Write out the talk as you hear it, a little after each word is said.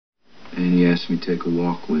asked me to take a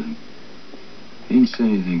walk with him. He didn't say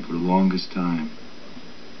anything for the longest time.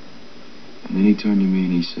 And then he turned to me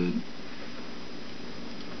and he said,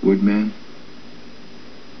 Woodman,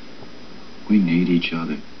 we need each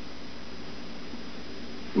other.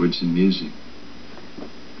 Words and music.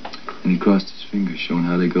 And he crossed his fingers, showing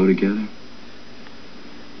how they go together.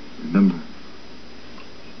 Remember,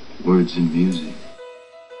 words and music.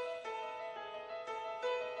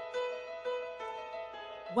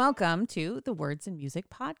 Welcome to the Words and Music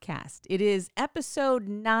Podcast. It is episode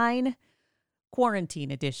 9, quarantine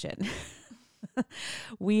edition.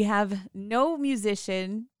 We have no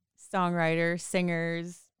musician, songwriter,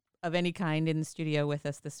 singers of any kind in the studio with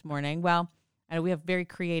us this morning. Well, we have a very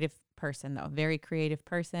creative person, though. Very creative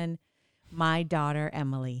person. My daughter,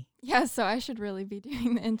 Emily. Yeah, so I should really be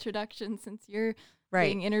doing the introduction since you're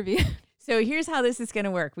being interviewed. So here's how this is going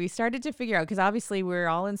to work. We started to figure out, because obviously we're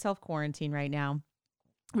all in self-quarantine right now.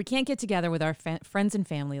 We can't get together with our friends and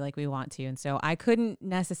family like we want to. And so I couldn't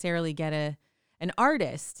necessarily get an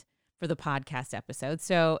artist for the podcast episode.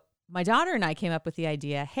 So my daughter and I came up with the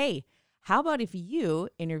idea, hey, how about if you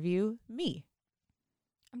interview me?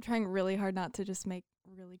 I'm trying really hard not to just make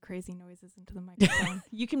really crazy noises into the microphone.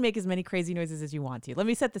 You can make as many crazy noises as you want to. Let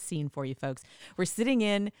me set the scene for you folks. We're sitting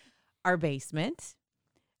in our basement.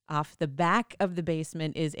 Off the back of the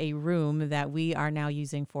basement is a room that we are now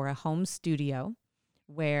using for a home studio,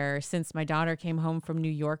 where since my daughter came home from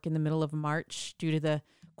New York in the middle of March due to the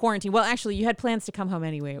quarantine. Well, actually, you had plans to come home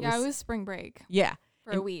anyway. It was spring break. Yeah.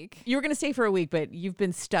 For a week. You were going to stay for a week, but you've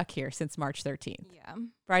been stuck here since March 13th. Yeah.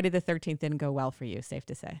 Friday the 13th didn't go well for you, safe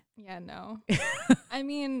to say. Yeah, no. I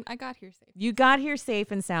mean, I got here safe. You got here safe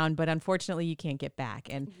and sound, but unfortunately you can't get back.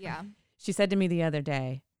 And yeah. She said to me the other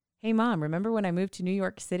day, hey, Mom, remember when I moved to New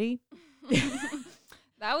York City?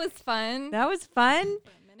 That was fun. That was fun? For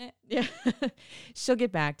a minute. Yeah. She'll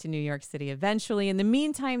get back to New York City eventually. In the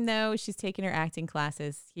meantime, though, she's taking her acting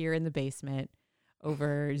classes here in the basement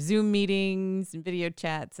over Zoom meetings and video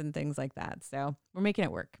chats and things like that. So we're making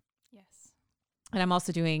it work. Yes. And I'm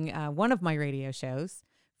also doing one of my radio shows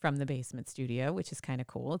from the basement studio, which is kind of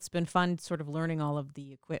cool. It's been fun sort of learning all of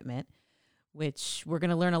the equipment, which we're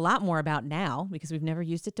going to learn a lot more about now because we've never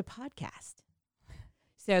used it to podcast.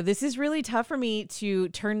 So this is really tough for me to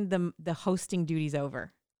turn the hosting duties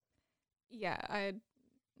over. Yeah,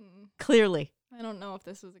 Clearly. I don't know if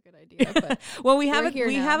this was a good idea, but well, we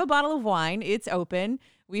have a bottle of wine. It's open.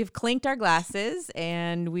 We've clinked our glasses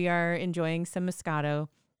and we are enjoying some Moscato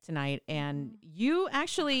tonight. And you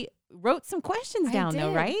actually wrote some questions down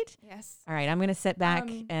though, right? Yes. All right. I'm going to sit back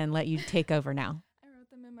and let you take over now. I wrote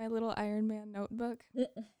them in my little Iron Man notebook.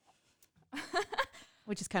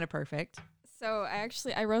 Which is kind of perfect. So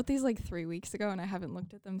I wrote these like 3 weeks ago and I haven't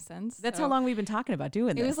looked at them since. That's how long we've been talking about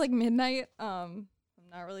doing this. It was like midnight. I'm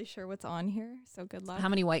not really sure what's on here, so good luck. How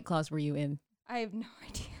many White Claws were you in? I have no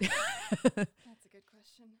idea. That's a good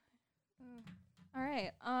question. All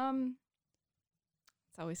right.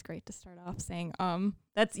 It's always great to start off saying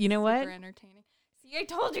That's what? Super entertaining. See, I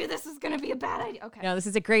told you this was gonna be a bad idea. Okay. No, this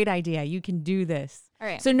is a great idea. You can do this. All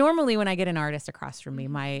right. So normally when I get an artist across from me,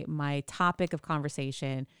 my topic of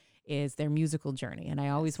conversation is their musical journey, and I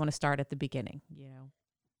always want to start at the beginning.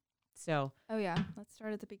 So. Oh yeah. Let's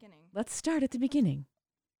start at the beginning.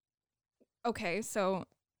 Okay, so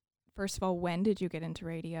first of all, when did you get into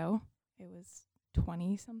radio? It was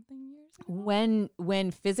 20-something years ago?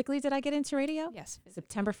 When physically did I get into radio? Yes. Physically.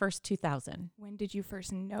 September 1st, 2000. When did you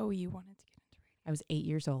first know you wanted to get into radio? I was 8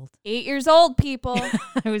 years old. 8 years old, people.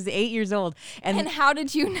 I was 8 years old. And how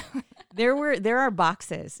did you know? There are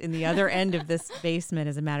boxes in the other end of this basement,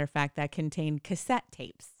 as a matter of fact, that contain cassette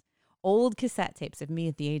tapes. Old cassette tapes of me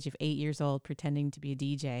at the age of 8 years old pretending to be a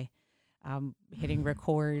DJ, hitting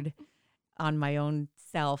record on my own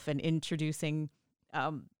self and introducing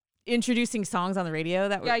songs on the radio.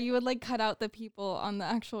 You would like cut out the people on the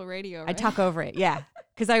actual radio, right? I'd talk over it, yeah,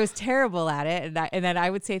 because I was terrible at it. And then I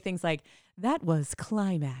would say things like, that was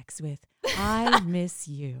Climax with I Miss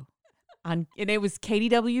You. And it was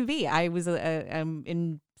KDWV. I was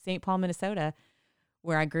in St. Paul, Minnesota,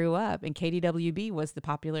 where I grew up, and KDWB was the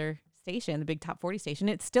popular station, the big top 40 station.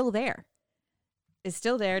 It's still there. It's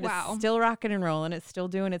still there. Wow. It's still rocking and rolling. It's still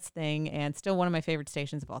doing its thing, and still one of my favorite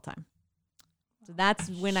stations of all time. So that's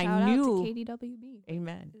when I knew. Shout out to KDWB.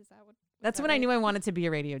 Amen. That's when I knew I wanted to be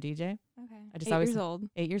a radio DJ. Okay. I just 8 years old.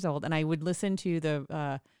 8 years old, and I would listen to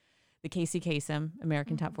the Casey Kasem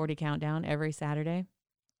American Top 40 Countdown every Saturday.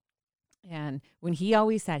 And when he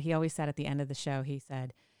always said at the end of the show, he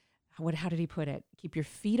said, how did he put it? Keep your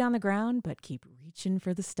feet on the ground, but keep reaching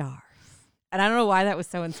for the stars. And I don't know why that was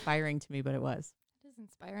so inspiring to me, but it was. It is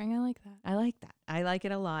inspiring. I like that. I like that. I like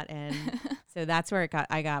it a lot. And so that's where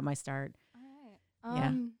I got my start. All right. Yeah.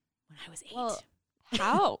 When I was 8.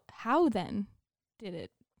 Well, how then did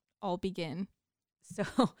it all begin?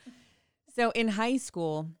 So in high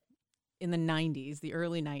school, in the 90s, the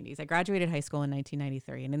early 90s, I graduated high school in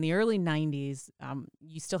 1993. And in the early 90s,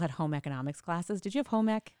 you still had home economics classes. Did you have home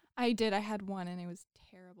ec? I did. I had one and it was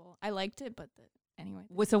terrible. I liked it, but anyway.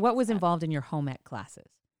 So what was involved in your home ec classes?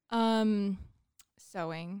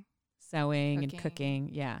 Sewing And cooking.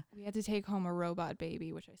 Yeah. We had to take home a robot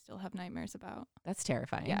baby, which I still have nightmares about. That's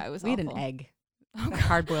terrifying. Yeah, it was We awful. had an egg. A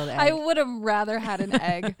hard-boiled egg. I would have rather had an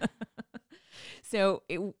egg. So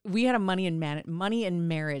we had a money and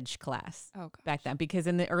marriage class back then, because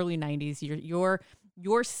in the early 90s,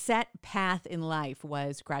 your set path in life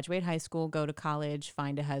was graduate high school, go to college,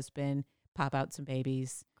 find a husband, pop out some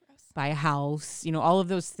babies, buy a house. All of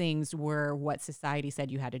those things were what society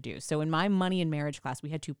said you had to do. So in my money and marriage class, we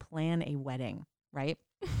had to plan a wedding, right?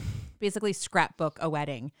 Basically scrapbook a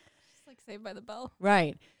wedding. Just like Saved by the Bell.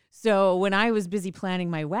 Right. So when I was busy planning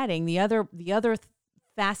my wedding, the other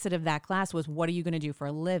facet of that class was, what are you going to do for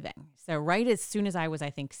a living? So right as soon as I was, I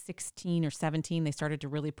think 16 or 17, they started to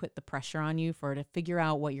really put the pressure on you to figure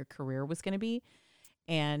out what your career was going to be.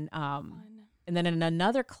 And then in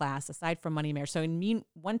another class, aside from money and marriage, so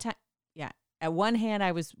one time, at one hand,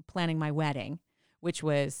 I was planning my wedding, which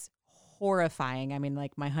was horrifying. I mean,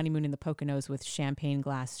 like my honeymoon in the Poconos with champagne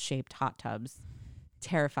glass shaped hot tubs.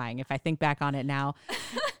 Terrifying if I think back on it now.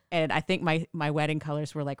 And I think my wedding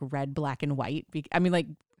colors were like red, black, and white. I mean, like,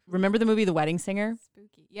 remember the movie The Wedding Singer?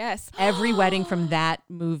 Spooky. Yes. Every wedding from that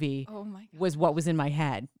movie God. was what was in my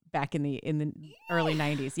head back in the early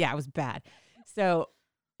 90s. Yeah, it was bad. So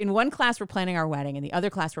in one class, we're planning our wedding. In the other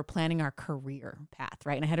class, we're planning our career path,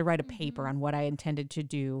 right? And I had to write a paper on what I intended to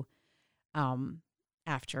do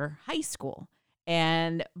after high school.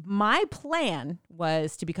 And my plan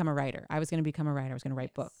was to become a writer. I was going to become a writer. I was going to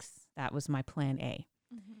write books. That was my plan A.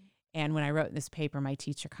 Mm-hmm. And when I wrote this paper, my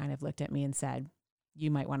teacher kind of looked at me and said, you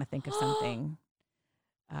might want to think of something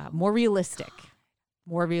more realistic,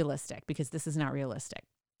 because this is not realistic.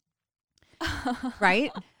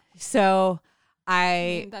 Right? So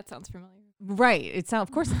I mean, that sounds familiar. Right.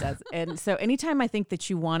 Of course it does. And so anytime I think that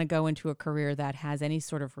you want to go into a career that has any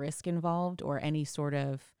sort of risk involved or any sort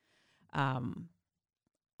of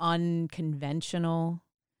unconventional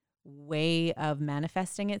way of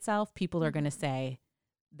manifesting itself, people are going to say,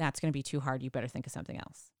 that's going to be too hard. You better think of something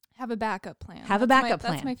else. Have a backup plan. Have a backup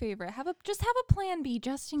plan. That's my favorite. Just have a plan B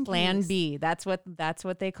just in case. Plan B. That's what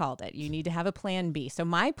they called it. You need to have a plan B. So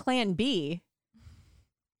my plan B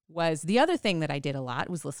was the other thing that I did a lot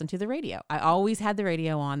was listen to the radio. I always had the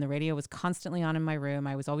radio on. The radio was constantly on in my room.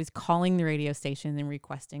 I was always calling the radio station and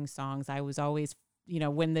requesting songs. I was always,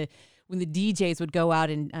 when the DJs would go out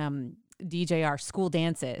and DJ our school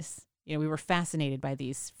dances, we were fascinated by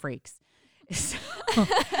these freaks. So,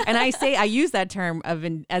 and I use that term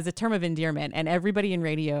as a term of endearment, and everybody in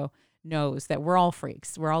radio knows that we're all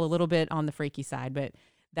freaks. We're all a little bit on the freaky side, but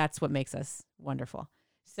that's what makes us wonderful.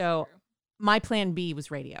 So my plan B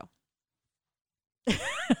was radio.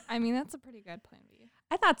 I mean, that's a pretty good plan B.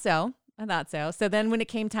 I thought so. So then when it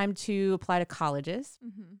came time to apply to colleges,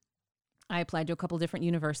 I applied to a couple different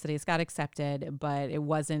universities, got accepted, but it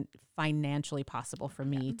wasn't financially possible for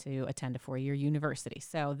me to attend a 4-year university.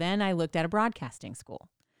 So then I looked at a broadcasting school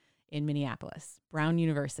in Minneapolis, Brown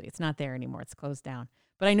University. It's not there anymore. It's closed down.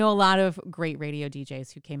 But I know a lot of great radio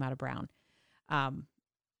DJs who came out of Brown.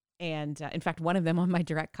 And in fact, one of them on my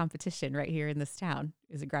direct competition right here in this town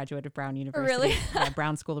is a graduate of Brown University. Really?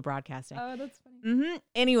 Brown School of Broadcasting. Oh, that's funny. Mm-hmm.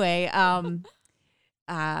 Anyway,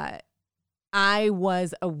 I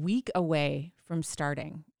was a week away from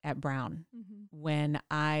starting at Brown when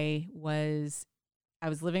I was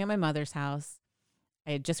living at my mother's house.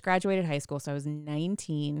 I had just graduated high school, so I was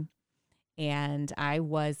 19, and I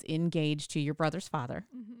was engaged to your brother's father,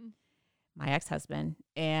 my ex-husband,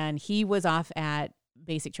 and he was off at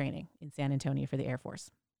basic training in San Antonio for the Air Force.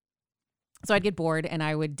 So I'd get bored, and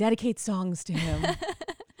I would dedicate songs to him.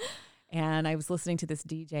 And I was listening to this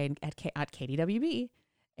DJ at KDWB,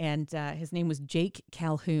 and his name was Jake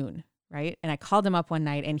Calhoun, right? And I called him up one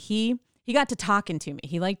night, and he got to talking to me.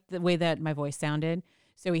 He liked the way that my voice sounded,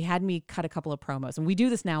 so he had me cut a couple of promos. And we do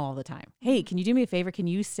this now all the time. Hey, can you do me a favor? Can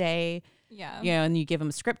you say, and you give him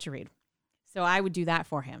a script to read. So I would do that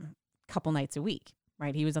for him a couple nights a week,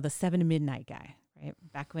 right? He was the 7 to midnight guy, right?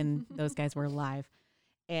 Back when those guys were live.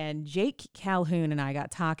 And Jake Calhoun and I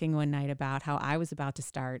got talking one night about how I was about to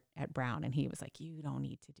start at Brown. And he was like, you don't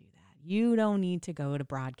need to do that. You don't need to go to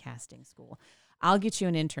broadcasting school. I'll get you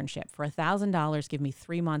an internship for $1,000. Give me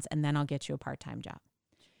 3 months, and then I'll get you a part-time job.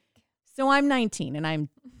 So I'm 19 and I'm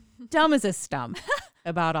dumb as a stump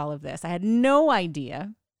about all of this. I had no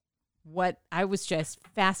idea what I was just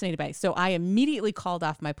fascinated by. So I immediately called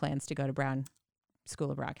off my plans to go to Brown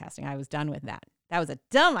School of Broadcasting. I was done with that. That was a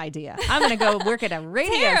dumb idea. I'm going to go work at a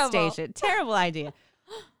radio station. Terrible idea.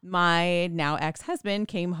 My now ex-husband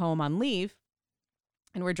came home on leave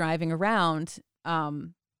and we're driving around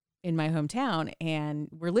in my hometown and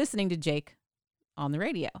we're listening to Jake on the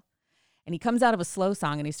radio. And he comes out of a slow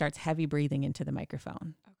song and he starts heavy breathing into the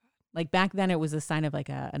microphone. Oh, God. Like back then it was a sign of like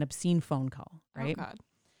an obscene phone call, right? Oh, God.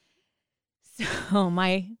 So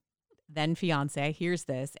my then fiance hears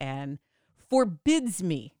this and forbids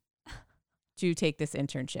me to take this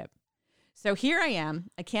internship. So here I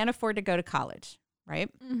am. I can't afford to go to college, right?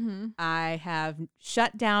 Mm-hmm. I have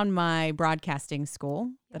shut down my broadcasting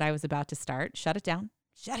school that I was about to start. Shut it down.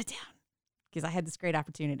 Because I had this great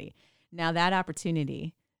opportunity. Now that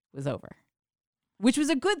opportunity was over, which was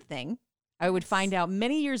a good thing. I would find out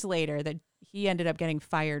many years later that he ended up getting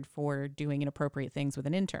fired for doing inappropriate things with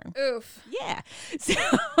an intern. Oof. Yeah.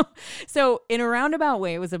 So in a roundabout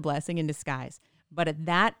way, it was a blessing in disguise. But at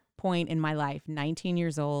that point in my life, 19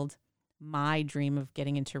 years old, my dream of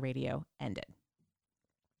getting into radio ended.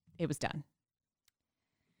 It was done.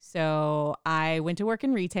 So I went to work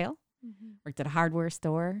in retail, worked at a hardware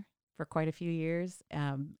store for quite a few years.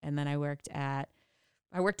 And then I worked as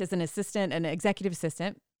an assistant, an executive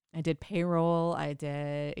assistant. I did payroll. I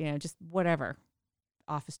did, just whatever,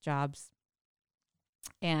 office jobs.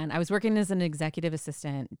 And I was working as an executive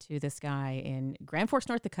assistant to this guy in Grand Forks,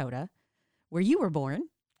 North Dakota, where you were born.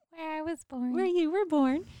 Where I was born. Where you were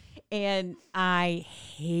born. And I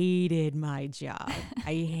hated my job.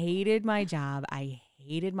 I hated my job. I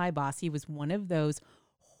hated my boss. He was one of those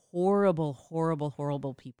horrible, horrible,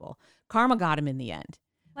 horrible people. Karma got him in the end.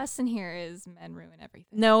 Lesson here is men ruin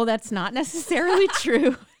everything. No, that's not necessarily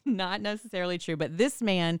true. Not necessarily true. But this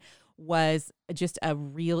man was just a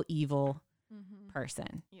real evil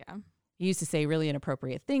person. Yeah. He used to say really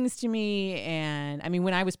inappropriate things to me. And I mean,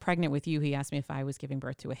 when I was pregnant with you, he asked me if I was giving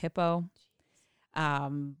birth to a hippo.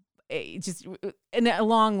 Just and a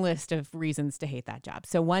long list of reasons to hate that job.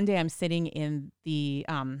 So one day I'm sitting in the,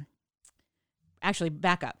 actually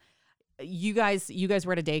back up. You guys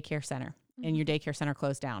were at a daycare center. And your daycare center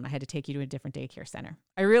closed down. I had to take you to a different daycare center.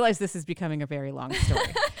 I realize this is becoming a very long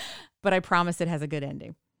story, but I promise it has a good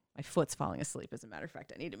ending. My foot's falling asleep. As a matter of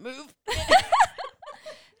fact, I need to move. Okay.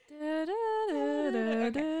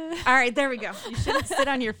 All right, there we go. You shouldn't sit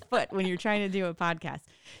on your foot when you're trying to do a podcast.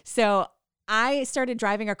 So I started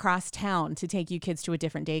driving across town to take you kids to a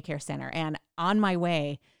different daycare center. And on my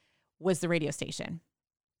way was the radio station.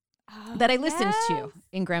 That I listened to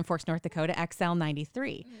in Grand Forks, North Dakota, XL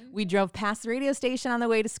 93. We drove past the radio station on the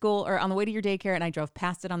way to school or on the way to your daycare, and I drove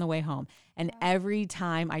past it on the way home. And every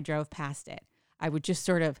time I drove past it, I would just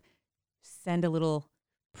sort of send a little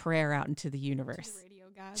prayer out into the universe,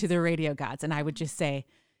 to the radio gods. And I would just say,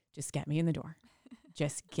 just get me in the door.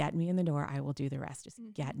 Just get me in the door. I will do the rest. Just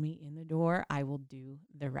get me in the door. I will do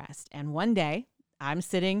the rest. And one day I'm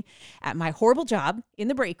sitting at my horrible job in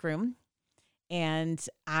the break room, and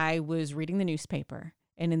I was reading the newspaper,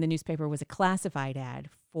 and in the newspaper was a classified ad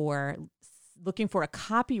for looking for a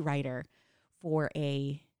copywriter for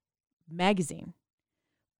a magazine.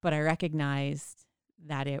 But I recognized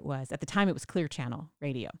that it was, at the time, it was Clear Channel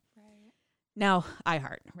Radio. Right. Now,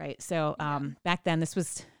 iHeart, right? So back then, this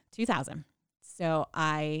was 2000. So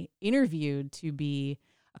I interviewed to be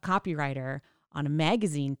a copywriter on a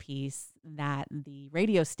magazine piece that the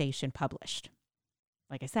radio station published.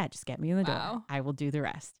 Like I said, just get me in the door. I will do the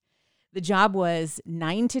rest. The job was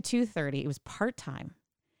 9 to 2:30. It was part-time.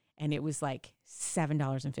 And it was like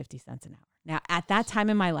 $7.50 an hour. Now, at that time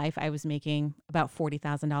in my life, I was making about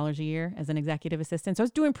 $40,000 a year as an executive assistant. So I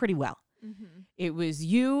was doing pretty well. It was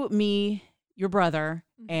you, me, your brother,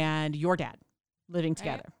 and your dad living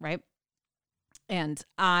together, right? And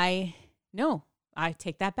I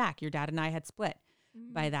take that back. Your dad and I had split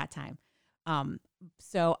by that time.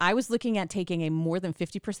 So I was looking at taking a more than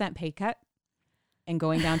 50% pay cut and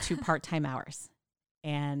going down to part-time hours.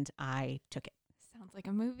 And I took it. Sounds like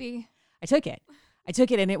a movie. I took it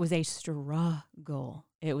and it was a struggle.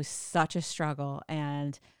 It was such a struggle.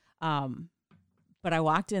 And, but I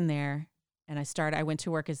walked in there and I went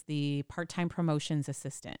to work as the part-time promotions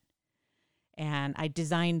assistant. And I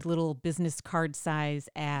designed little business card size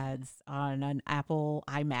ads on an Apple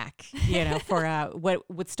iMac, for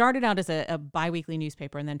what started out as a biweekly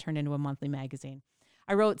newspaper and then turned into a monthly magazine.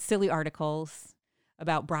 I wrote silly articles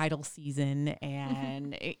about bridal season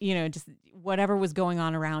and, just whatever was going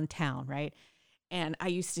on around town, right? And I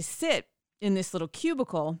used to sit in this little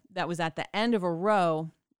cubicle that was at the end of a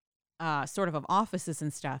row sort of offices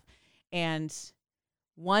and stuff. And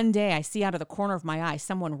one day I see out of the corner of my eye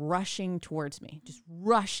someone rushing towards me, just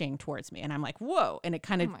rushing towards me. And I'm like, whoa. And it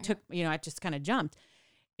kind of took, I just kind of jumped.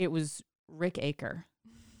 It was Rick Aker.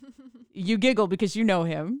 You giggle because you know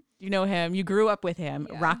him. You grew up with him.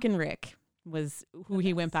 Yeah. Rockin' Rick was who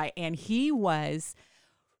he went by. And he was,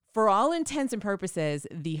 for all intents and purposes,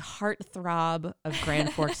 the heartthrob of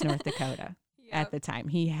Grand Forks, North Dakota. At the time.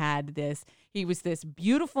 He was this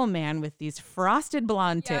beautiful man with these frosted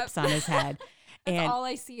blonde tips on his head. That's all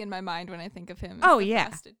I see in my mind when I think of him.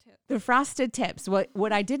 Frosted tips. The frosted tips.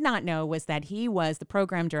 What I did not know was that he was the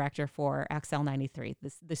program director for XL93,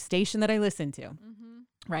 the station that I listened to. Mm-hmm.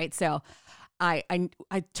 Right. So I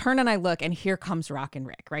turn and I look, and here comes Rockin'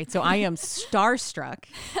 Rick. Right. So I am starstruck,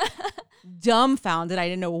 dumbfounded. I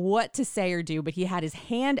didn't know what to say or do, but he had his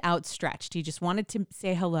hand outstretched. He just wanted to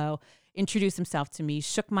say hello, introduce himself to me,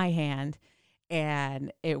 shook my hand,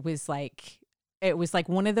 and it was like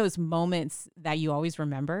one of those moments that you always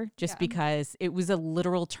remember, just because it was a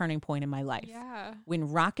literal turning point in my life. Yeah. When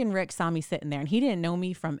Rockin' Rick saw me sitting there, and he didn't know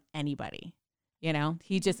me from anybody.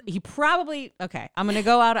 He probably, I'm going to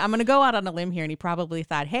go out on a limb here, and he probably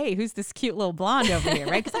thought, hey, who's this cute little blonde over here,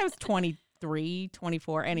 right? Because I was 23,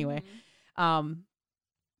 24 anyway. Mm-hmm.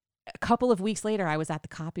 A couple of weeks later, I was at the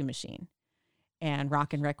copy machine, and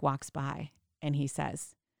Rockin' Rick walks by, and he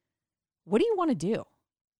says, what do you want to do?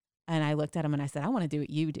 And I looked at him and I said, I want to do what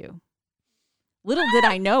you do. Little did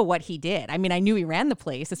I know what he did. I mean, I knew he ran the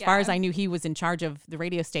place. As far as I knew, he was in charge of the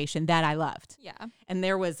radio station that I loved. Yeah. And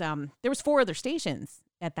there was 4 other stations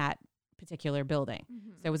at that particular building.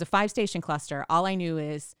 Mm-hmm. So it was a 5-station cluster. All I knew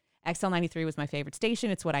is XL93 was my favorite station.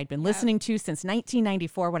 It's what I'd been listening to since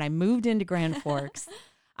 1994 when I moved into Grand Forks.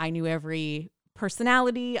 I knew every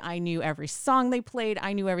personality. I knew every song they played.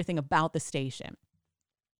 I knew everything about the station.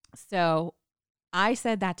 So I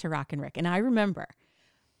said that to Rockin' Rick. And I remember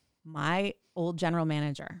my old general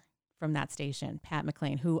manager from that station, Pat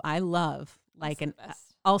McLean, who I love,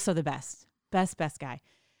 also the best guy.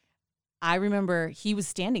 I remember he was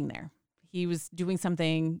standing there. He was doing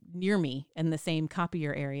something near me in the same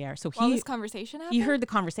copier area. So this conversation happened? He heard the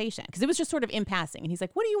conversation because it was just sort of in passing. And he's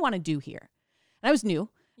like, what do you want to do here? And I was new.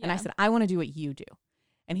 Yeah. And I said, I want to do what you do.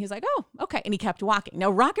 And he was like, oh, okay. And he kept walking. Now,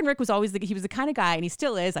 Rockin' Rick was always he was the kind of guy, and he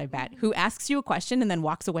still is, I bet, who asks you a question and then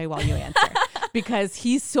walks away while you answer because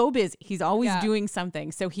he's so busy. He's always doing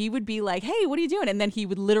something. So he would be like, hey, what are you doing? And then he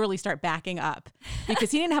would literally start backing up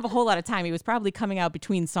because he didn't have a whole lot of time. He was probably coming out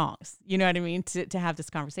between songs, you know what I mean, to have this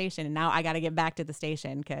conversation. And now I got to get back to the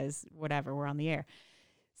station because whatever, we're on the air.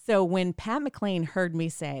 So when Pat McLean heard me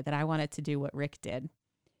say that I wanted to do what Rick did,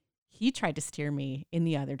 he tried to steer me in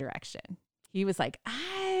the other direction. He was like,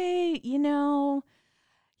 he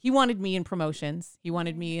wanted me in promotions. He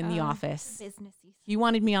wanted me in the office. He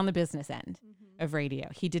wanted me on the business end of radio.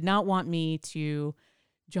 He did not want me to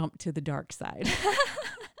jump to the dark side.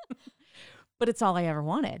 But it's all I ever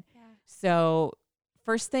wanted. Yeah. So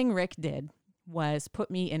first thing Rick did was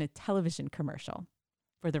put me in a television commercial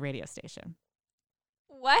for the radio station.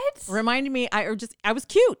 What? Reminded me, I was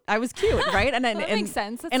cute. Right? And that makes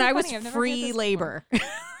sense. That's and so I was funny. free labor.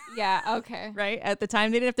 Yeah, okay. Right? At the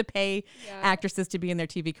time, they didn't have to pay actresses to be in their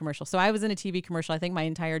TV commercial. So I was in a TV commercial. I think my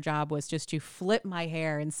entire job was just to flip my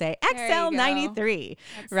hair and say XL93.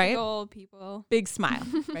 That's right? The old people. Big smile,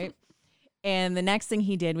 right? And the next thing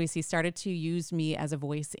he did was he started to use me as a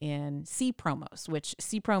voice in C promos, which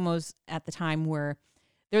C promos at the time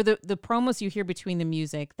they're the promos you hear between the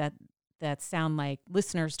music that sound like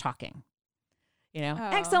listeners talking.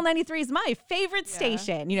 XL93 is my favorite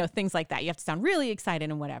station, things like that. You have to sound really excited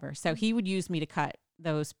and whatever. So he would use me to cut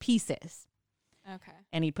those pieces. Okay.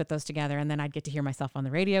 And he'd put those together, and then I'd get to hear myself on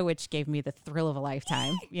the radio, which gave me the thrill of a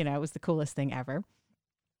lifetime. It was the coolest thing ever.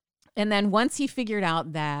 And then once he figured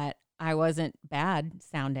out that I wasn't bad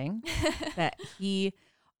sounding, that he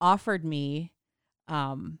offered me,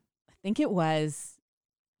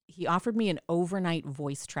 he offered me an overnight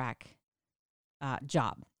voice track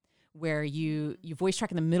job where you voice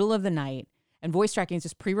track in the middle of the night, and voice tracking is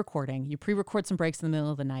just pre-recording. You pre-record some breaks in the middle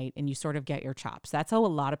of the night and you sort of get your chops. That's how a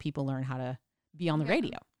lot of people learn how to be on the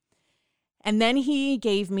radio. And then he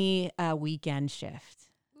gave me a weekend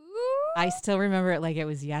shift. Ooh. I still remember it like it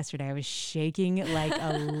was yesterday. I was shaking like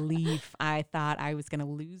a leaf. I thought I was going to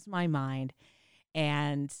lose my mind.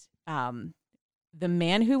 And the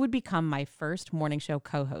man who would become my first morning show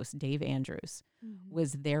co-host, Dave Andrews,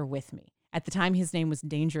 was there with me. At the time, his name was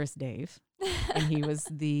Dangerous Dave, and he was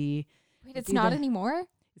the... Wait, it's not anymore?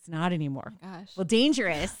 It's not anymore. Oh my gosh. Well,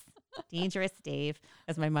 Dangerous Dave,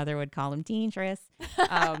 as my mother would call him, Dangerous.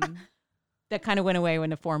 that kind of went away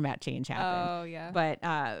when the format change happened. Oh yeah.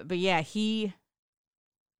 But yeah, he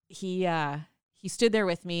stood there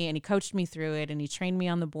with me and he coached me through it and he trained me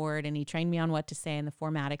on the board and he trained me on what to say and the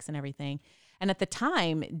formatics and everything. And at the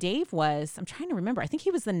time, Dave was, I'm trying to remember, I think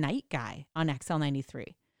he was the night guy on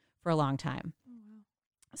XL93 for a long time. Oh, wow.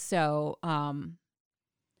 So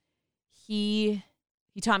he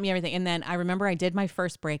taught me everything. And then I remember I did my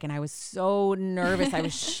first break and I was so nervous. I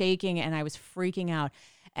was shaking and I was freaking out.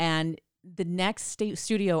 And the next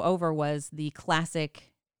studio over was the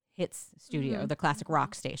Classic Hits studio, the classic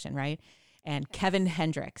rock station, right? And Kevin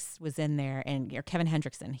Hendricks was in there, or Kevin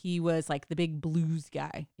Hendrickson. He was like the big blues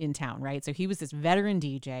guy in town, right? So he was this veteran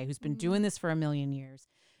DJ who's been doing this for a million years,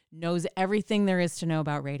 knows everything there is to know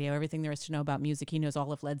about radio, everything there is to know about music. He knows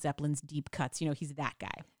all of Led Zeppelin's deep cuts. You know, he's that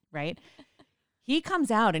guy, right? He comes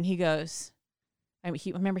out and he goes,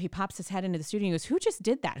 he pops his head into the studio and he goes, who just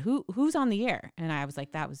did that? Who's on the air? And I was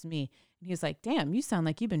like, that was me. And he was like, damn, you sound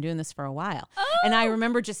like you've been doing this for a while. Oh! And I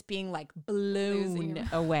remember just being like blown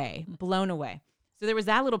away. So there was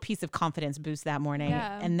that little piece of confidence boost that morning.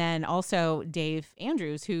 Yeah. And then also Dave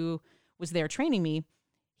Andrews, who was there training me,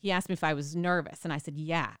 he asked me if I was nervous. And I said,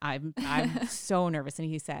 yeah, I'm so nervous. And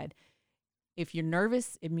he said, if you're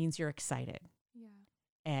nervous, it means you're excited.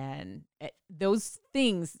 And those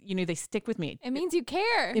things, you know, they stick with me. It means you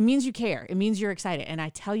care. It means you care. It means you're excited. And I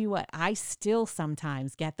tell you what, I still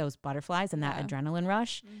sometimes get those butterflies and that adrenaline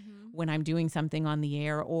rush when I'm doing something on the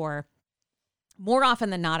air, or more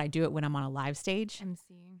often than not, I do it when I'm on a live stage.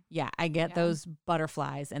 emceeing. Yeah, I get those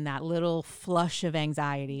butterflies and that little flush of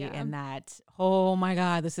anxiety and that, oh my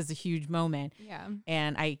God, this is a huge moment. Yeah.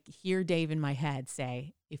 And I hear Dave in my head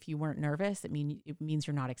say, if you weren't nervous, it means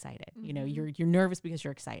you're not excited. You know, you're nervous because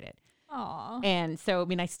you're excited. Aww. And so, I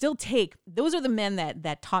mean, I still those are the men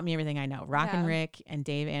that taught me everything I know. Rock and Rick and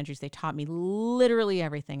Dave Andrews, they taught me literally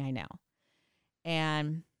everything I know.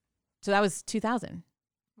 And so that was 2000.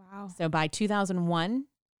 Wow. So by 2001,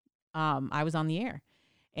 I was on the air.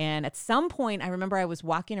 And at some point, I remember I was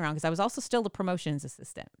walking around because I was also still the promotions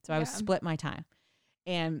assistant. So I was split my time.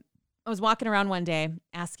 And I was walking around one day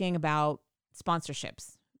asking about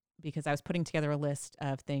sponsorships because I was putting together a list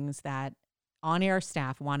of things that on-air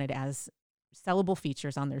staff wanted as sellable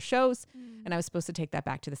features on their shows. And I was supposed to take that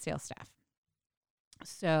back to the sales staff.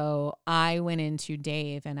 So I went into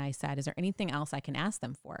Dave and I said, is there anything else I can ask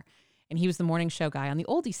them for? And he was the morning show guy on the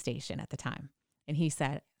oldie station at the time. And he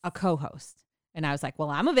said, a co-host. And I was like, well,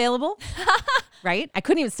 I'm available, right? I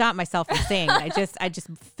couldn't even stop myself from saying it. I just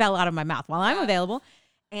fell out of my mouth. Well, I'm available.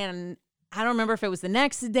 And I don't remember if it was the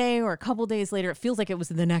next day or a couple days later. It feels like it was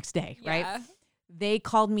the next day, right? They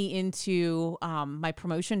called me into my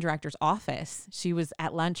promotion director's office. She was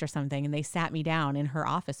at lunch or something, and they sat me down in her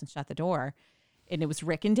office and shut the door. And it was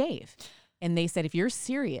Rick and Dave. And they said, if you're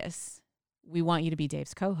serious, we want you to be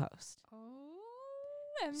Dave's co-host.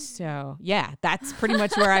 So, yeah, that's pretty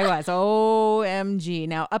much where I was. OMG.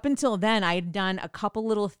 Now, up until then, I had done a couple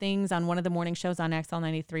little things on one of the morning shows on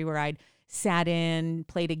XL93 where I'd sat in,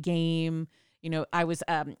 played a game. You know, I was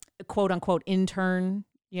a quote-unquote intern.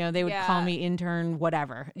 You know, they would call me intern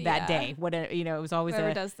whatever that day. Whatever, you know, it was always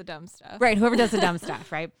whoever does the dumb stuff. Right, whoever does the dumb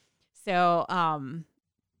stuff, right? So,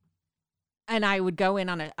 and I would go in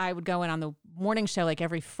on the morning show like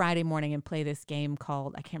every Friday morning and play this game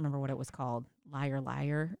called, I can't remember what it was called, Liar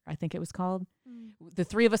Liar, I think it was called. The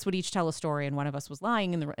three of us would each tell a story and one of us was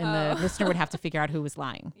lying and the listener would have to figure out who was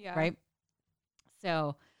lying, right?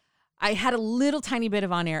 So I had a little tiny bit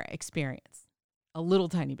of on-air experience, a little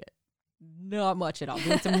tiny bit, not much at all.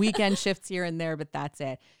 Doing some weekend shifts here and there, but that's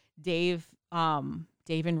it. Dave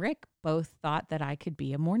and Rick both thought that I could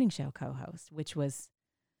be a morning show co-host, which was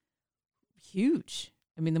huge.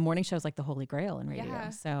 I mean, the morning show is like the holy grail in radio. Yeah.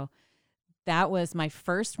 So that was my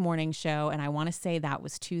first morning show, and I want to say that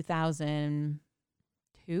was 2002.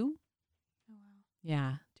 Oh, wow.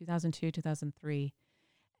 Yeah, 2002, 2003.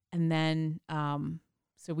 And then,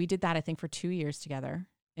 so we did that, I think, for 2 years together.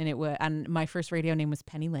 And my first radio name was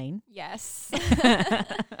Penny Lane. Yes. The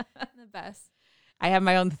best. I had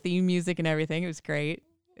my own theme music and everything. It was great.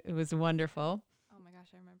 It was wonderful. Oh my gosh,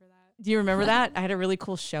 I remember that. Do you remember that? I had a really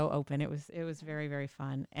cool show open. It was very, very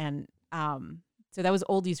fun. And so that was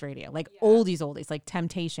oldies radio, like oldies, like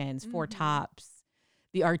Temptations, Four Tops,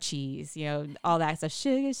 the Archies, you know, all that stuff.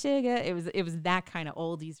 Sugar, sugar. It was that kind of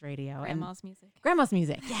oldies radio. Grandma's music. Grandma's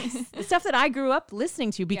music, yes. The stuff that I grew up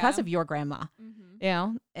listening to because of your grandma, you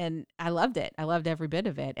know, and I loved it. I loved every bit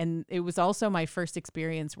of it. And it was also my first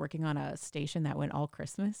experience working on a station that went all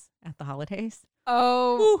Christmas at the holidays.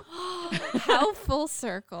 Oh, how full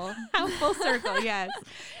circle. How full circle, yes.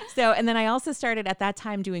 So, and then I also started at that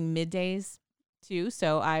time doing middays too.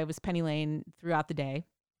 So I was Penny Lane throughout the day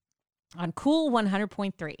on Cool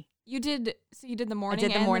 100.3. You did the morning. I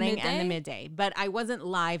did the morning and the midday, but I wasn't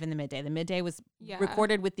live in the midday. The midday was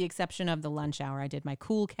recorded with the exception of the lunch hour. I did my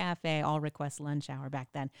Cool Cafe all request lunch hour back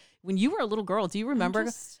then. When you were a little girl, do you remember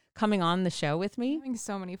coming on the show with me? Having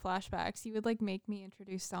so many flashbacks. You would like make me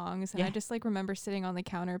introduce songs, and I just like remember sitting on the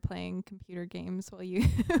counter playing computer games while you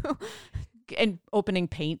and opening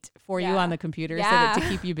Paint for you on the computer so that to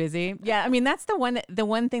keep you busy. Yeah, I mean that's the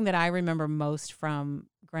one thing that I remember most from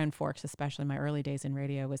Grand Forks, especially my early days in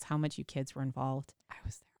radio, was how much you kids were involved. I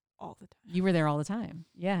was there all the time. You were there all the time.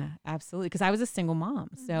 Yeah, absolutely. Because I was a single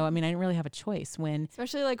mom. So, I mean, I didn't really have a choice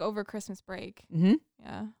especially like over Christmas break. Mm-hmm.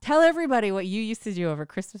 Yeah. Tell everybody what you used to do over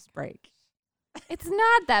Christmas break. It's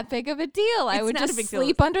not that big of a deal. I would just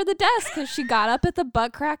sleep under the desk because she got up at the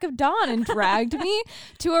butt crack of dawn and dragged me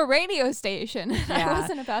to a radio station. I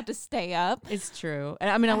wasn't about to stay up. It's true. And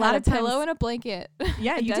I mean, a lot of times, pillow and a blanket.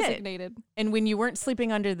 Yeah, you designated. did. And when you weren't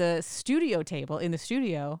sleeping under the studio table in the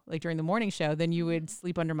studio, like during the morning show, then you would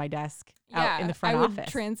sleep under my desk out in the front office. I would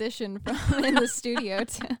transition from in the studio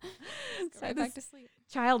to right back to sleep.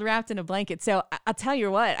 Child wrapped in a blanket. So I'll tell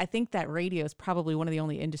you what, I think that radio is probably one of the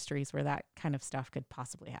only industries where that kind of stuff could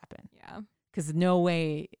possibly happen. Yeah. Because no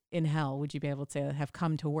way in hell would you be able to have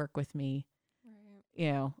come to work with me,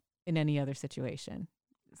 in any other situation.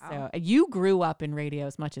 Wow. So you grew up in radio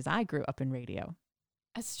as much as I grew up in radio.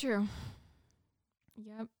 That's true.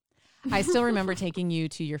 Yep. I still remember taking you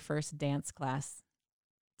to your first dance class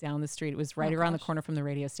down the street. It was right around the corner from the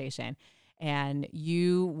radio station. And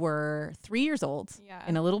you were 3 years old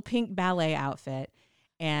in a little pink ballet outfit.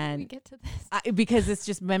 And we get to this because it's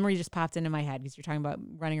just memory just popped into my head because you're talking about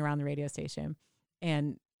running around the radio station.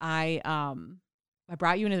 And I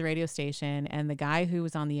brought you into the radio station, and the guy who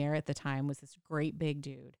was on the air at the time was this great big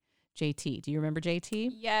dude, JT. Do you remember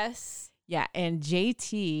JT? Yes. Yeah. And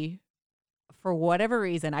JT, for whatever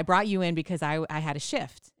reason, I brought you in because I had a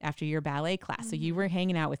shift after your ballet class. Mm-hmm. So you were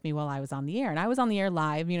hanging out with me while I was on the air. And I was on the air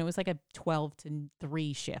live. It was like a 12 to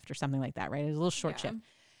 3 shift or something like that, right? It was a little short shift.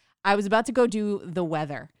 I was about to go do the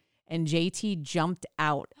weather, and JT jumped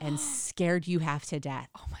out and scared you half to death.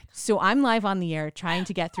 Oh my God. So I'm live on the air trying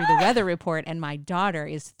to get through the weather report, and my daughter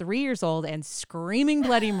is 3 years old and screaming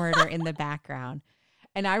bloody murder in the background.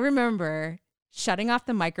 And I remember shutting off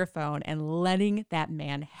the microphone and letting that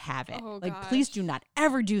man have it. Oh, like, please do not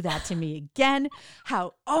ever do that to me again.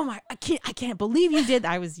 I can't believe you did.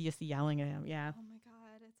 I was just yelling at him. Yeah. Oh my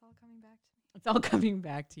God. It's all coming back to me. It's all coming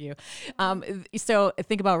back to you. So I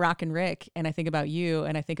think about Rock and Rick, and I think about you,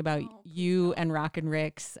 and I think about you and Rock and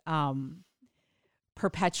Rick's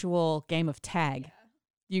perpetual game of tag. Yeah.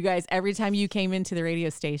 You guys, every time you came into the radio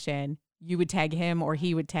station, you would tag him or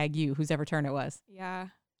he would tag you, whose ever turn it was. Yeah.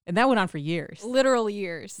 And that went on for years. Literal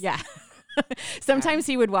years. Yeah. Sometimes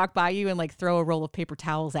he would walk by you and like throw a roll of paper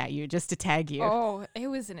towels at you just to tag you. Oh, it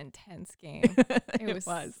was an intense game. It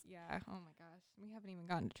was. Yeah. Oh my gosh. We haven't even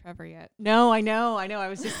gotten to Trevor yet. No, I know. I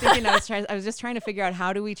was just thinking, I was just trying to figure out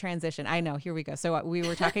how do we transition. I know. Here we go. So we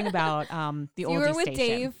were talking about the oldies station. You were with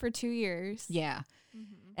Dave for 2 years. Yeah.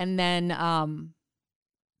 Mm-hmm. And then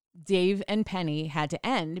Dave and Penny had to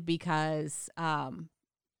end because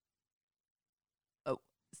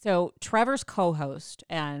so Trevor's co-host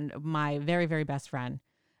and my very, very best friend,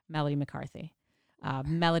 Melody McCarthy.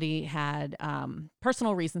 Melody had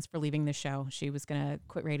personal reasons for leaving the show. She was going to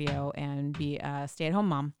quit radio and be a stay-at-home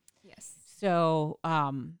mom. Yes. So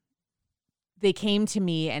they came to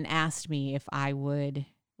me and asked me if I would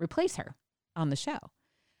replace her on the show.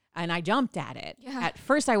 And I jumped at it. Yeah. At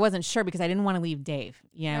first, I wasn't sure because I didn't want to leave Dave,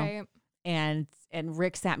 Right. And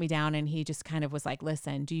Rick sat me down and he just kind of was like,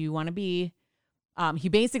 listen, do you want to be... he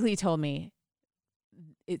basically told me,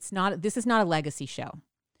 this is not a legacy show.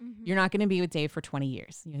 Mm-hmm. You're not going to be with Dave for 20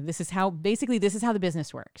 years. This is how the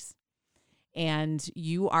business works. And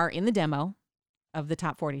you are in the demo of the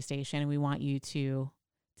Top 40 station, and we want you to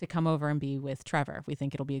come over and be with Trevor. We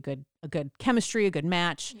think it'll be a good chemistry, a good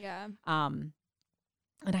match. Yeah.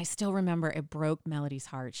 And I still remember it broke Melody's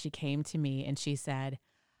heart. She came to me and she said,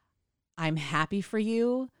 I'm happy for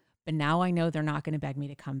you, but now I know they're not going to beg me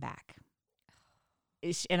to come back.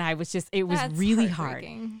 And I was just, it was really hard.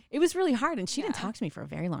 It was really hard. And she didn't talk to me for a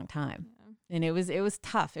very long time. Yeah. And it was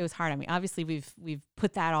tough. It was hard. I mean, obviously we've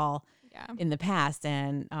put that all in the past,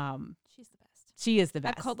 and she's the best. She is the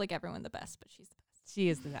best. I've called like everyone the best, but she's the best. She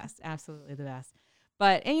is the best. Absolutely the best.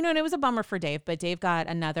 But, and it was a bummer for Dave, but Dave got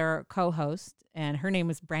another co-host, and her name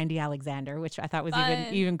was Brandy Alexander, which I thought was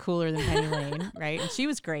even cooler than Penny Lane, right? And she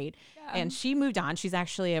was great. Yeah. And she moved on. She's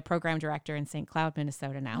actually a program director in St. Cloud,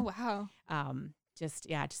 Minnesota now. Oh, wow. Just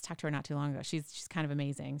talked to her not too long ago. She's kind of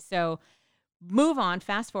amazing. So move on,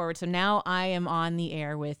 fast forward. So now I am on the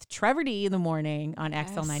air with Trevor D in the morning on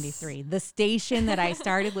XL93, the station that I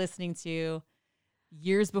started listening to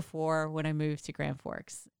years before when I moved to Grand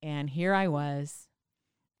Forks. And here I was.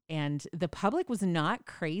 And the public was not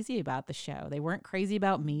crazy about the show. They weren't crazy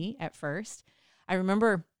about me at first. I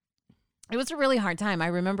remember it was a really hard time. I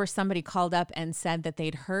remember somebody called up and said that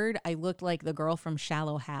they'd heard I looked like the girl from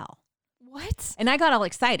Shallow Hal. What? And I got all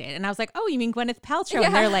excited. And I was like, oh, you mean Gwyneth Paltrow? Yeah.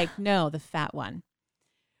 And they're like, no, the fat one.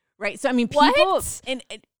 Right. So, I mean, people. What? And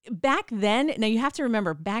back then, now you have to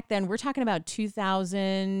remember, back then, we're talking about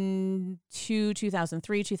 2002,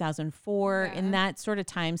 2003, 2004, in that sort of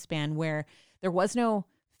time span where there was no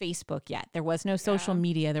Facebook yet. There was no social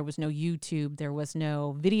media. There was no YouTube. There was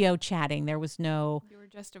no video chatting. There was no... You were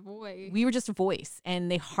just a voice. We were just a voice, and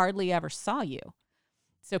they hardly ever saw you.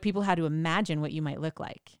 So people had to imagine what you might look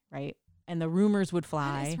like, right? And the rumors would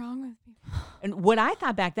fly. What is wrong with people? And what I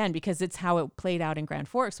thought back then, because it's how it played out in Grand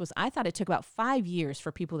Forks, was I thought it took about 5 years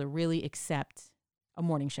for people to really accept a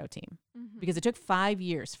morning show team. Mm-hmm. Because it took 5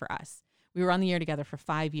 years for us. We were on the air together for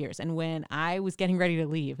 5 years. And when I was getting ready to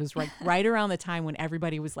leave, it was right around the time when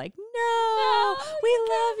everybody was like, no, we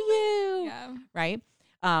love you. Yeah. Right?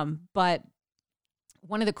 But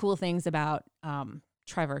one of the cool things about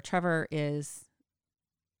Trevor to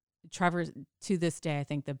this day, I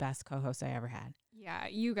think the best co-host I ever had. Yeah,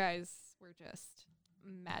 you guys were just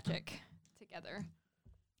magic together.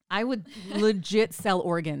 I would legit sell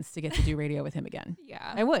organs to get to do radio with him again.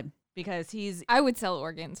 Yeah. I would. Because I would sell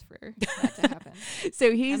organs for that to happen.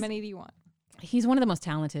 So how many do you want? He's one of the most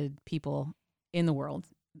talented people in the world,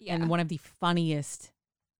 and one of the funniest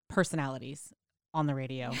personalities on the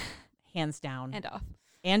radio, hands down.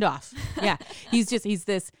 And off. Yeah, he's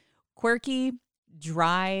this quirky,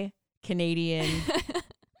 dry Canadian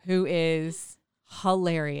who is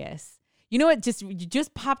hilarious. You know what?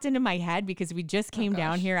 Just popped into my head because we just came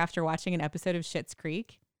down here after watching an episode of Schitt's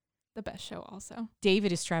Creek. The best show also.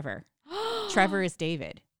 David is Trevor. Trevor is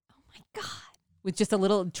David. Oh my God. With just a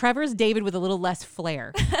little, Trevor's David with a little less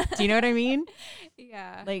flair. Do you know what I mean?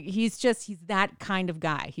 Yeah. Like he's that kind of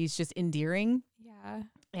guy. He's just endearing. Yeah.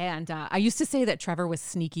 And I used to say that Trevor was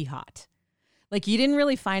sneaky hot. Like you didn't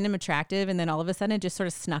really find him attractive, and then all of a sudden it just sort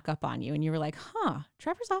of snuck up on you, and you were like, huh,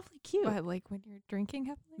 Trevor's awfully cute. What, like when you're drinking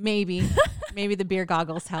heavily? Maybe. Maybe the beer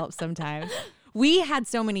goggles help sometimes. We had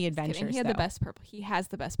so many adventures. He had the best purple. He has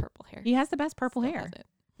the best purple hair. He has the best purple hair.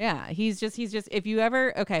 Yeah, he's just. If you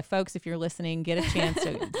ever, okay, folks, if you're listening, get a chance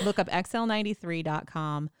to look up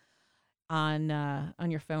xl93.com on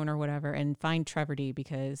your phone or whatever, and find Trevor D,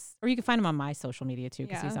 or you can find him on my social media too,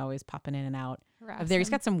 because he's always popping in and out of there. He's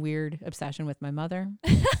got some weird obsession with my mother.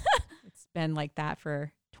 It's been like that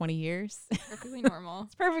for 20 years. Perfectly normal.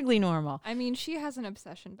 It's perfectly normal. I mean, she has an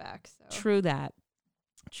obsession back. So True that.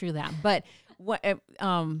 But what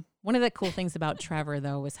one of the cool things about Trevor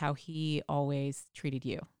though was how he always treated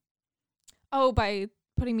you. Oh, by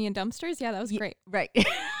putting me in dumpsters? Yeah, that was great. Right.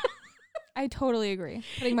 I totally agree.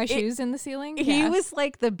 Putting my shoes in the ceiling. He was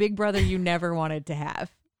like the big brother you never wanted to have,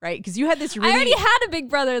 right? Because you had this really... I already had a big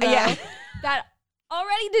brother though. That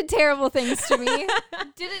already did terrible things to me.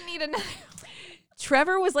 Didn't need another.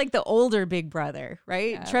 Trevor was like the older big brother,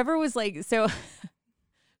 right? Yeah. Trevor was like,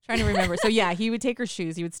 trying to remember. So yeah, he would take her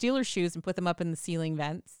shoes. He would steal her shoes and put them up in the ceiling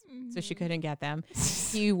vents so she couldn't get them.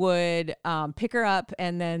 He would pick her up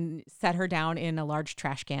and then set her down in a large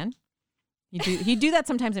trash can. He'd do that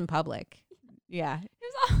sometimes in public. Yeah. It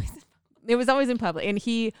was always in public. And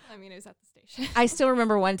it was at the station. I still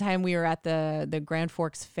remember one time we were at the Grand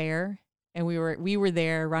Forks Fair, and we were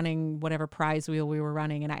there running whatever prize wheel we were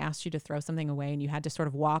running, and I asked you to throw something away, and you had to sort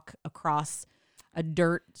of walk across a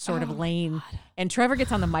dirt sort of lane. And Trevor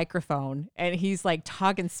gets on the microphone and he's like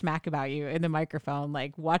talking smack about you in the microphone,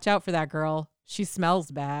 like, watch out for that girl. She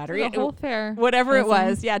smells bad. Or the whole fair. Whatever it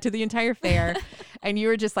was. Yeah, to the entire fair. And you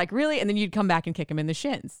were just like, really? And then you'd come back and kick him in the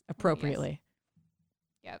shins appropriately.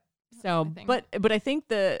 Yep. So, but I think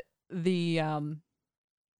the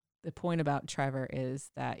point about Trevor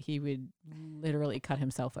is that he would literally cut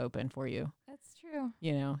himself open for you. That's true.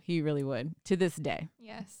 You know, he really would, to this day.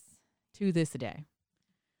 Yes. To this day.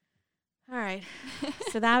 All right.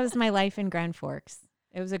 So that was my life in Grand Forks.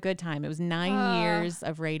 It was a good time. It was 9 years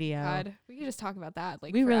of radio. God, we could just talk about that.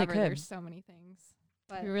 Like, we forever. Really could. There's so many things.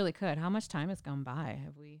 But we really could. How much time has gone by?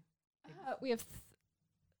 Have we? We have.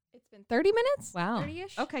 It's been 30 minutes. Wow.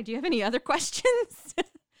 30-ish. Okay. Do you have any other questions?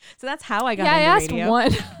 So that's how I got into radio. I asked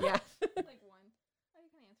one. Yeah. Like one. Oh, you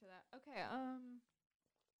can answer that. Okay.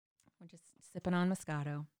 We're just sipping on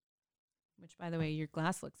Moscato, which, by the way, your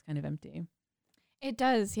glass looks kind of empty. It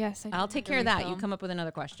does. Yes. I'll take care of that. You come up with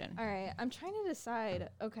another question. All right. I'm trying to decide.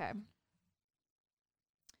 Okay.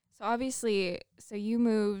 So obviously, you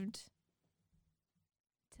moved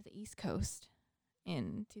to the East Coast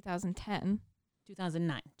in 2010.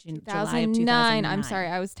 2009. July of 2009. I'm sorry,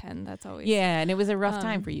 I was 10. That's always. Yeah, and it was a rough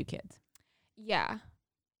time for you kids. Yeah.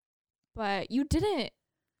 But you didn't,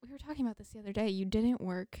 we were talking about this the other day, you didn't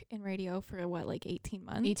work in radio for what, like 18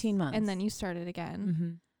 months? 18 months. And then you started again. Mm-hmm.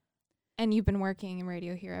 And you've been working in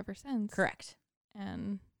radio here ever since. Correct.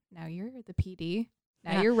 And now you're the PD.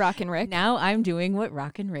 Now you're Rockin' Rick. Now I'm doing what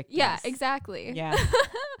Rockin' Rick does. Yeah, exactly. Yeah.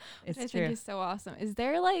 It's true. I think is so awesome. Is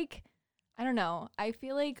there like, I don't know, I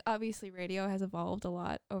feel like obviously radio has evolved a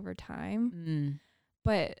lot over time,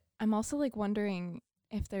 but I'm also like wondering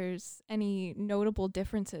if there's any notable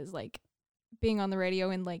differences, like being on the radio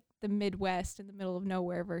in like the Midwest in the middle of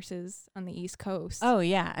nowhere versus on the East Coast. Oh,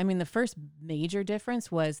 yeah. I mean, the first major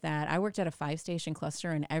difference was that I worked at a 5-station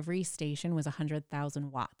cluster and every station was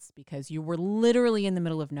 100,000 watts because you were literally in the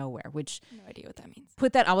middle of nowhere, which no idea what that means.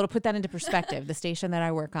 I will put that into perspective. The station that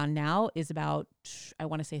I work on now is about, I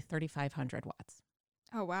want to say 3,500 watts.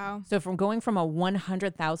 Oh, wow. So from going from a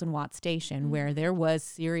 100,000 watt station where there was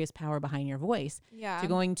serious power behind your voice to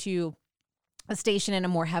going to a station in a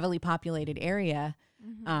more heavily populated area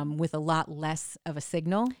with a lot less of a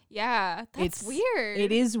signal. Yeah, that's weird.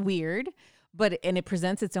 It is weird, and it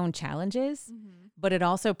presents its own challenges, but it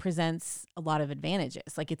also presents a lot of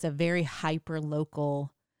advantages. Like it's a very hyper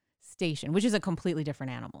local station, which is a completely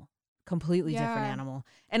different animal.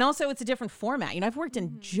 And also it's a different format. You know, I've worked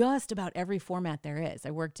in just about every format there is.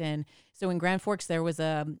 So in Grand Forks, there was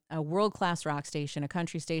a world-class rock station, a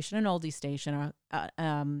country station, an oldie station,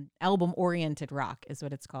 album-oriented rock is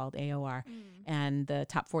what it's called, AOR, and the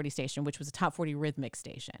Top 40 station, which was a Top 40 rhythmic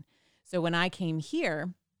station. So when I came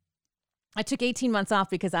here, I took 18 months off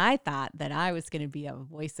because I thought that I was going to be a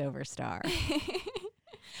voiceover star.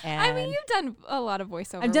 I mean, you've done a lot of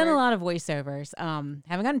voiceovers. I've done a lot of voiceovers. Haven't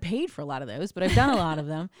gotten paid for a lot of those, but I've done a lot of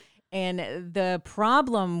them. And the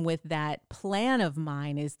problem with that plan of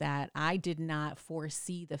mine is that I did not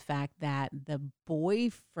foresee the fact that the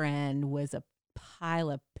boyfriend was a pile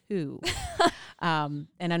of poo. And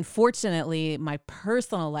unfortunately, my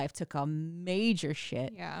personal life took a major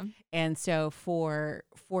shit. Yeah. And so for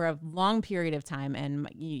a long period of time, and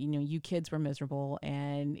you kids were miserable,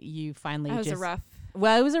 and you finally it was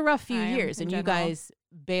a rough few years, and you guys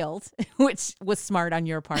bailed, which was smart on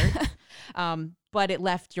your part. But it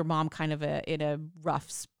left your mom kind of in a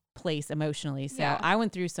rough place emotionally. So I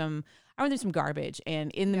went through some garbage, and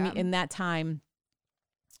in that time,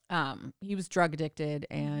 he was drug addicted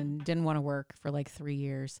and didn't want to work for like 3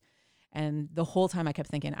 years. And the whole time I kept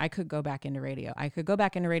thinking, I could go back into radio. I could go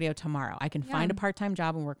back into radio tomorrow. I can find a part-time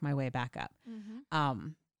job and work my way back up.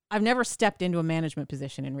 I've never stepped into a management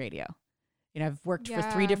position in radio. You know, I've worked for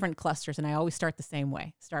 3 different clusters, and I always start the same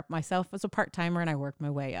way. Start myself as a part-timer, and I work my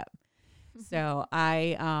way up. So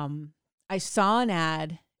I saw an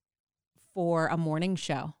ad for a morning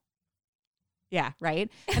show. Yeah, right?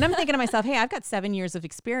 And I'm thinking to myself, hey, I've got 7 years of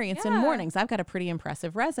experience in mornings. I've got a pretty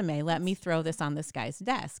impressive resume. Let me throw this on this guy's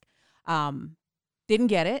desk. Didn't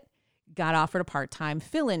get it. Got offered a part-time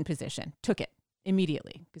fill-in position. Took it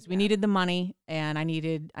immediately because we needed the money, and I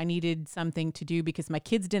needed something to do because my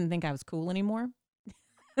kids didn't think I was cool anymore.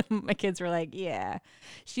 My kids were like, yeah,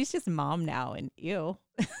 she's just mom now, and ew.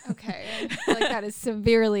 Okay. I feel like that is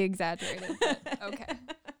severely exaggerated, but okay.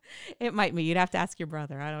 It might be. You'd have to ask your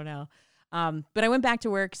brother. I don't know. But I went back to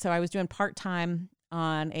work, so I was doing part-time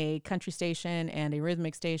on a country station and a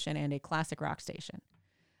rhythmic station and a classic rock station,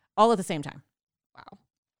 all at the same time. Wow.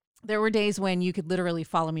 There were days when you could literally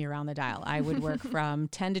follow me around the dial. I would work from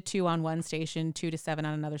 10 to 2 on one station, 2 to 7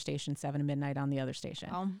 on another station, 7 to midnight on the other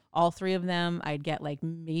station. Wow. All 3 of them, I'd get like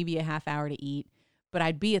maybe a half hour to eat, but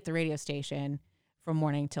I'd be at the radio station from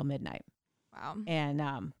morning till midnight. Wow.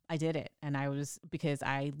 And I did it, and because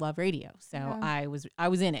I love radio, so I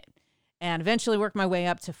was in it. And eventually worked my way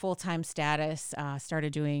up to full-time status,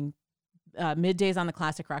 started doing middays on the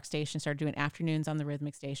classic rock station, started doing afternoons on the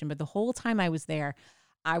rhythmic station. But the whole time I was there,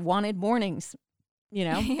 I wanted mornings,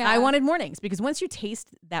 I wanted mornings because once you taste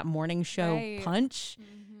that morning show punch,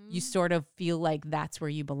 you sort of feel like that's where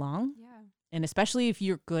you belong. Yeah. And especially if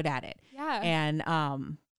you're good at it. Yeah.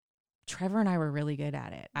 And Trevor and I were really good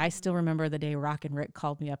at it. I still remember the day Rockin' Rick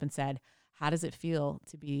called me up and said, how does it feel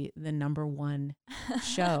to be the number 1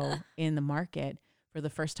 show in the market for the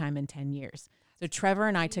first time in 10 years? So Trevor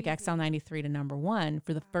and I took XL93 to number 1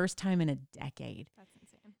 for the first time in a decade. That's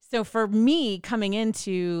insane. So for me, coming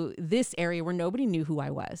into this area where nobody knew who I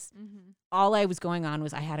was, all I was going on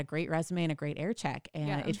was I had a great resume and a great air check.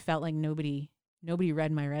 And it felt like nobody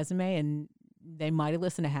read my resume, and they might have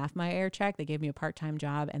listened to half my air check. They gave me a part-time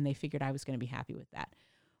job, and they figured I was going to be happy with that.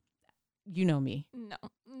 you know me. No.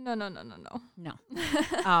 No.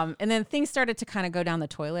 And then things started to kind of go down the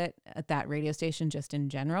toilet at that radio station just in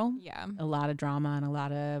general. Yeah. A lot of drama and a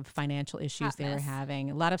lot of financial issues Hot they were mess. having.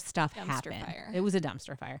 A lot of stuff Dumpster happened. fire. It was a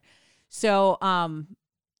dumpster fire. So,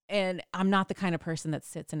 and I'm not the kind of person that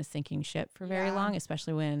sits in a sinking ship for very Yeah. long,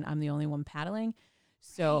 especially when I'm the only one paddling.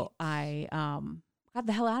 So I got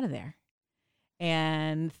the hell out of there.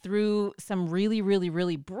 And through some really, really,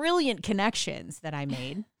 really brilliant connections that I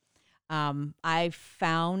made, I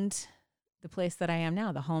found the place that I am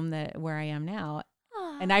now, the home where I am now.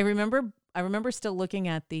 And I remember still looking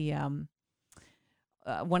at the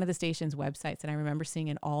one of the station's websites, and I remember seeing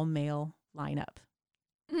an all male lineup.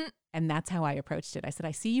 And that's how I approached it. I said,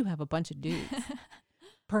 I see you have a bunch of dudes.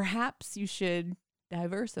 Perhaps you should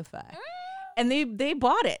diversify. And they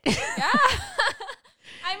bought it. Yeah.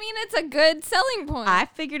 I mean, it's a good selling point. I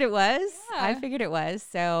figured it was. Yeah. I figured it was.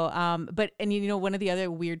 So, and you know, one of the other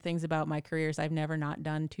weird things about my career is I've never not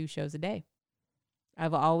done 2 shows a day.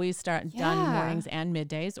 I've always done mornings and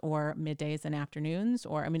middays, or middays and afternoons,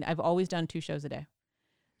 I've always done 2 shows a day.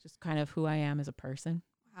 Just kind of who I am as a person.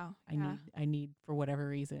 Wow. I need for whatever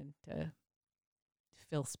reason to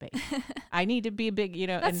fill space. I need to be a big,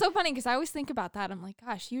 That's so funny because I always think about that. I'm like,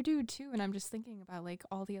 gosh, you do too. And I'm just thinking about like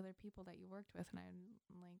all the other people that you worked with. And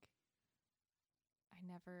I'm like,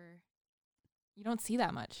 you don't see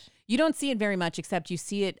that much. You don't see it very much, except you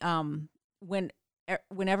see it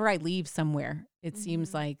whenever I leave somewhere, it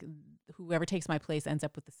seems like whoever takes my place ends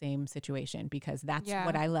up with the same situation because that's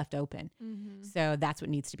what I left open. Mm-hmm. So that's what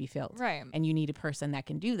needs to be filled. Right. And you need a person that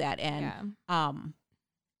can do that. And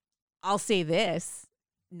I'll say this,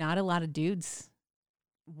 not a lot of dudes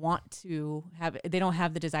they don't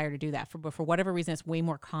have the desire to do that. For whatever reason, it's way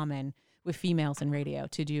more common with females in radio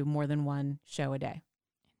to do more than 1 show a day.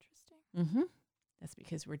 Interesting. Mm-hmm. That's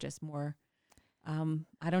because we're just more,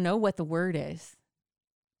 I don't know what the word is.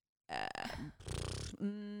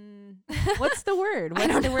 What's the word?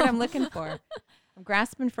 What's the word I'm looking for? I'm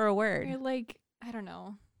grasping for a word. You're like, I don't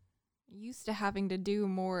know, used to having to do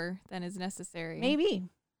more than is necessary. Maybe.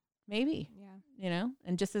 Yeah.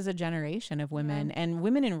 And just as a generation of women and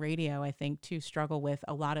women in radio, I think too struggle with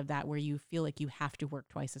a lot of that where you feel like you have to work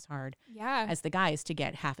twice as hard as the guys to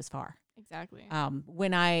get half as far. Exactly.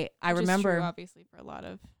 When I Which remember, is true, obviously, for a lot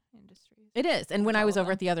of industries. it is. And when I All was of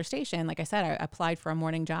over them. at the other station, like I said, I applied for a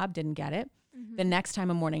morning job, didn't get it. Mm-hmm. The next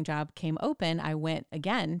time a morning job came open, I went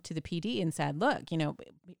again to the PD and said, look,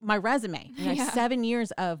 my resume, 7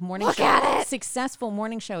 years of successful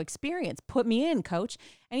morning show experience, put me in, coach.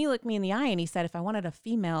 And he looked me in the eye and he said, if I wanted a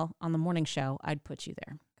female on the morning show, I'd put you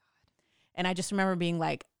there. And I just remember being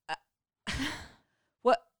like,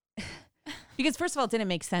 what? Because first of all, it didn't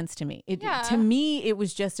make sense to me. To me, it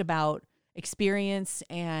was just about experience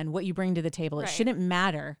and what you bring to the table. It shouldn't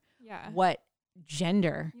matter what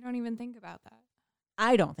gender. You don't even think about that.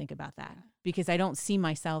 I don't think about that because I don't see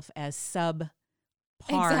myself as subpar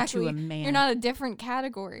to a man. You're not a different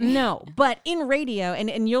category. No, but in radio,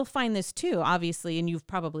 and you'll find this too, obviously, and you've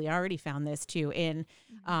probably already found this too in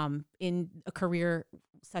a career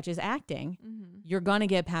such as acting, you're going to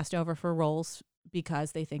get passed over for roles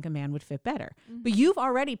because they think a man would fit better. But you've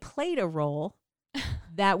already played a role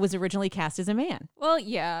that was originally cast as a man. Well,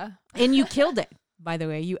 yeah. And you killed it. By the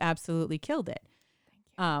way, you absolutely killed it.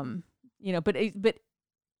 Thank you. But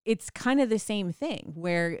it's kind of the same thing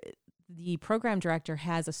where the program director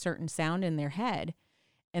has a certain sound in their head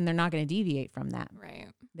and they're not going to deviate from that. Right.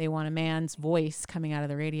 They want a man's voice coming out of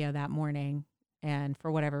the radio that morning. And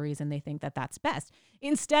for whatever reason, they think that that's best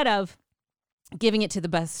instead of giving it to the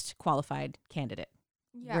best qualified candidate,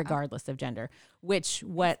 regardless of gender, makes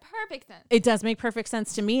perfect sense. It does make perfect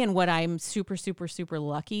sense to me. And what I'm super, super, super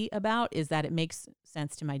lucky about is that it makes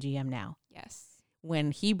sense to my GM now. Yes.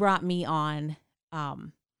 When he brought me on,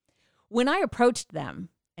 when I approached them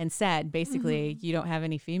and said, basically, you don't have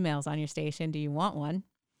any females on your station. Do you want one?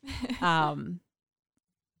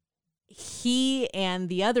 He and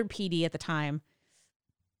the other PD at the time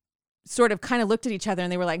sort of kind of looked at each other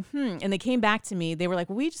and they were like, and they came back to me. They were like,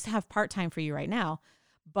 well, we just have part-time for you right now,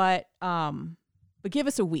 but give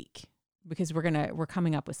us a week because we're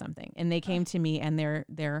coming up with something. And they came to me and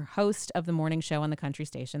their host of the morning show on the country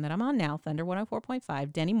station that I'm on now, Thunder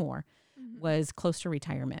 104.5, Denny Moore, was close to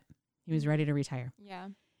retirement. He was ready to retire. Yeah.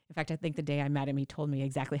 In fact, I think the day I met him, he told me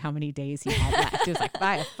exactly how many days he had left. It was like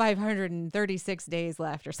 536 days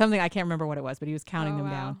left or something. I can't remember what it was, but he was counting them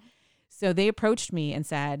down. So they approached me and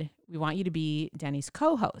said, we want you to be Denny's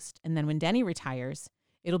co-host. And then when Denny retires,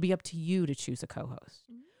 it'll be up to you to choose a co-host,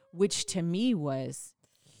 which to me was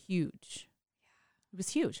huge. It was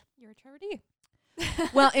huge. You're a Trevor D.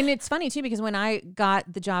 Well, and it's funny too, because when I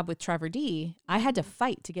got the job with Trevor D, I had to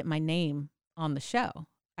fight to get my name on the show.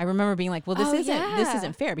 I remember being like, well, this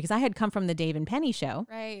isn't fair, because I had come from the Dave and Penny show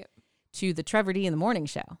Right. to the Trevor D in the morning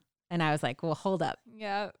show. And I was like, well, hold up.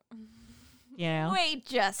 Yeah. You know, Wait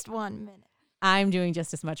just 1 minute. I'm doing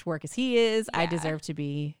just as much work as he is. I Yeah. deserve to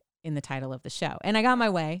be in the title of the show. And I got my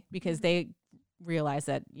way because they realized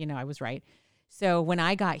that, you know, I was right. So when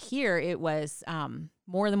I got here, it was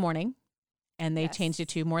More in the Morning, and they changed it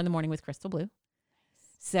to More in the Morning with Crystal Blue.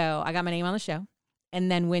 So I got my name on the show. And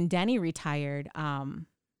then when Denny retired,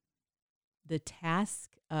 the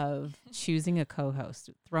task of choosing a co-host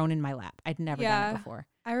thrown in my lap. I'd never done it before.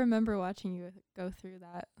 I remember watching you go through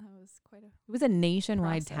that. That was quite a It was a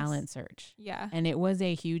nationwide process. talent search. Yeah. And it was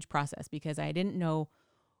a huge process because I didn't know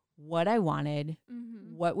what I wanted,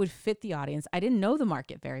 what would fit the audience. I didn't know the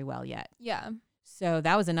market very well yet. Yeah. So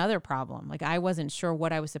that was another problem. Like, I wasn't sure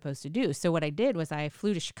what I was supposed to do. So what I did was I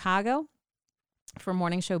flew to Chicago for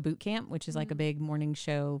Morning Show Boot Camp, which is like a big morning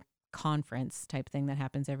show conference type thing that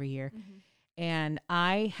happens every year. And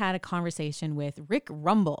I had a conversation with Rick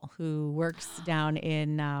Rumble, who works down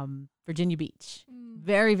in Virginia Beach.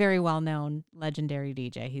 Very, very well-known, legendary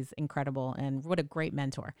DJ. He's incredible, and what a great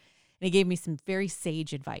mentor. And he gave me some very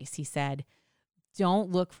sage advice. He said,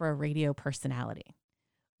 don't look for a radio personality.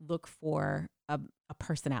 Look for a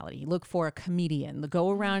personality. Look for a comedian.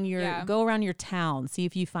 Go around your town. See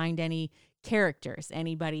if you find any characters,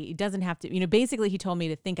 anybody. It doesn't have to, basically he told me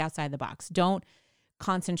to think outside the box. Don't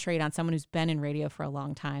concentrate on someone who's been in radio for a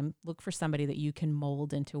long time. Look for somebody that you can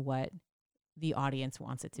mold into what the audience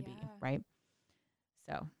wants it to be, right?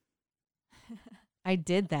 So I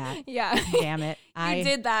did that. Yeah. Damn it. You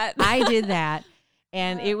did that. I did that.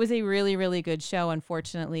 And it was a really, really good show.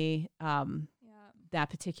 Unfortunately, that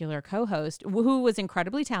particular co-host, who was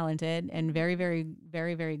incredibly talented and very, very,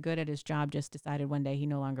 very, very good at his job, just decided one day he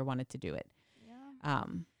no longer wanted to do it. Yeah.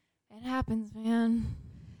 It happens, man.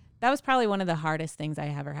 That was probably one of the hardest things I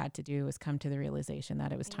ever had to do, was come to the realization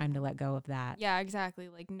that it was time to let go of that. Yeah, exactly.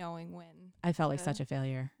 Like knowing when. I felt like such a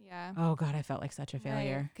failure. Yeah. Oh God, I felt like such a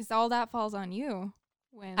failure. Because all that falls on you.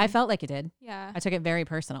 When I felt like it did. Yeah. I took it very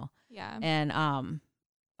personal. Yeah. And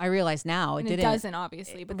I realize now and it didn't. It doesn't,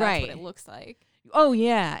 obviously, but that's what it looks like. Oh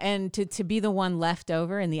yeah, and to be the one left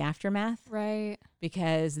over in the aftermath. Right.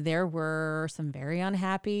 Because there were some very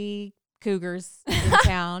unhappy cougars in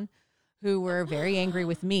town who were very angry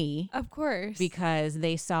with me. Of course. Because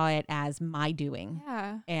they saw it as my doing.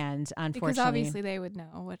 Yeah. And unfortunately, because obviously they would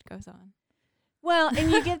know what goes on. Well,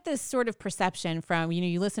 and you get this sort of perception from,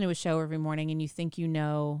 you listen to a show every morning and you think you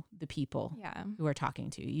know the people who are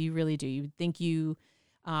talking to you. You really do. You think you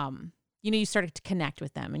start to connect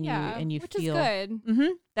with them and you which feel is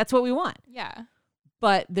good. That's what we want. Yeah.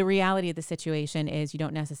 But the reality of the situation is you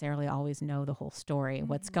don't necessarily always know the whole story.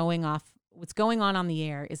 What's going on the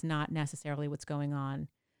air is not necessarily what's going on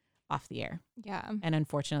off the air. Yeah. And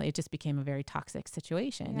unfortunately, it just became a very toxic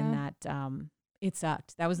situation, and that it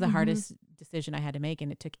sucked. That was the hardest decision I had to make,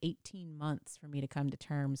 and it took 18 months for me to come to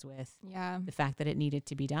terms with the fact that it needed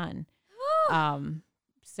to be done.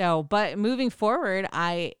 But moving forward,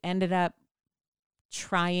 I ended up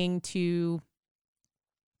trying to,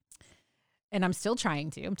 and I'm still trying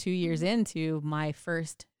to. I'm 2 years into my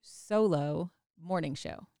first solo morning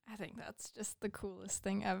show. I think that's just the coolest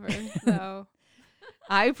thing ever. So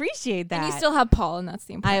I appreciate that. And you still have Paul, and that's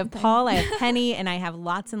the important I have thing. Paul, I have Penny, and I have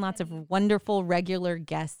lots and lots of wonderful regular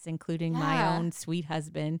guests, including my own sweet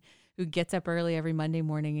husband, who gets up early every Monday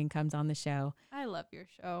morning and comes on the show. I love your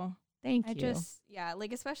show. Thank you.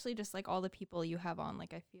 Especially just like all the people you have on,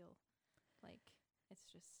 like I feel like it's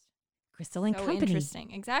just Crystal and so Company.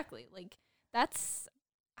 Interesting. Exactly. Like that's,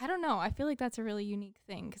 I don't know. I feel like that's a really unique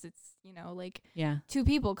thing because it's, two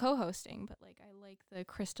people co-hosting, but like I like the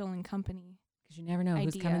Crystal and Company. Because you never know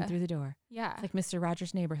who's coming through the door. Yeah. It's like Mr.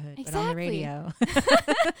 Rogers' Neighborhood, but on the radio.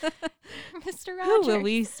 Mr. Rogers. Who will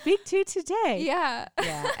we speak to today? Yeah.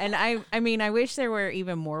 Yeah. And I wish there were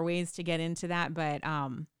even more ways to get into that, but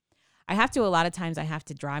I have to, a lot of times I have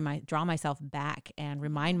to draw myself back and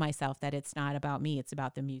remind myself that it's not about me, it's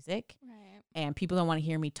about the music. Right. And people don't want to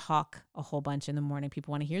hear me talk a whole bunch in the morning.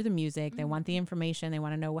 People want to hear the music. They want the information. They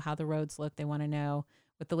want to know how the roads look. They want to know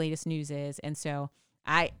what the latest news is. And so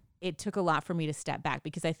it took a lot for me to step back,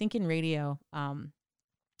 because I think in radio,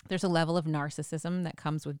 there's a level of narcissism that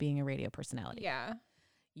comes with being a radio personality. Yeah.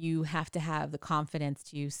 You have to have the confidence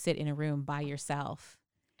to sit in a room by yourself.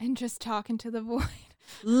 And just talking to the void.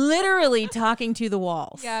 Literally talking to the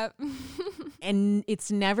walls. Yep. And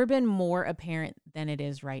it's never been more apparent than it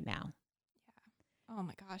is right now. Oh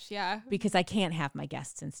my gosh, yeah. Because I can't have my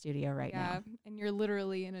guests in studio right now. And you're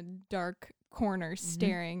literally in a dark corner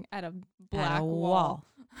staring at a black At a wall.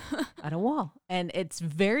 At a wall. And it's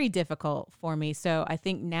very difficult for me. So I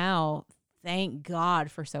think now, thank God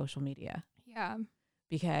for social media. Yeah.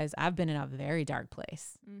 Because I've been in a very dark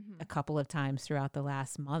place a couple of times throughout the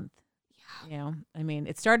last month. Yeah. You know, I mean,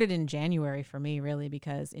 it started in January for me, really,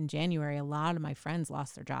 because in January, a lot of my friends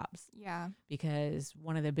lost their jobs. Yeah. Because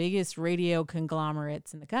one of the biggest radio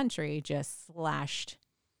conglomerates in the country just slashed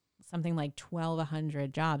something like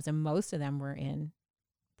 1,200 jobs, and most of them were in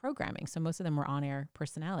programming. So most of them were on-air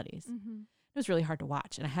personalities. It was really hard to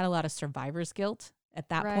watch. And I had a lot of survivor's guilt at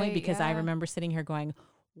that point, because I remember sitting here going,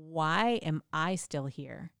 why am I still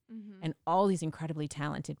here? And all these incredibly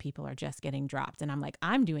talented people are just getting dropped. And I'm like,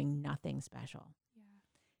 I'm doing nothing special. Yeah.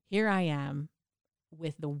 Here I am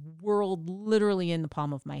with the world literally in the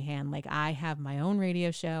palm of my hand. Like, I have my own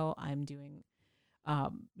radio show. I'm doing,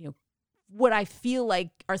 you know, what I feel like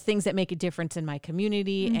are things that make a difference in my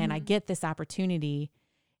community. And I get this opportunity,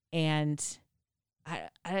 and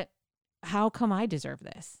I how come I deserve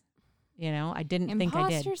this? You know, I didn't think I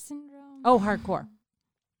did. Imposter syndrome. Oh,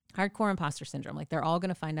 hardcore imposter syndrome. Like, they're all going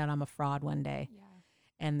to find out I'm a fraud one day,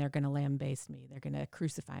 and they're going to lambaste me. They're going to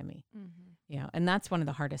crucify me. You know, and that's one of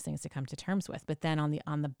the hardest things to come to terms with. But then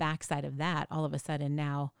on the backside of that, all of a sudden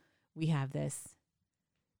now we have this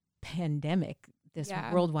pandemic, this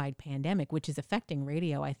worldwide pandemic, which is affecting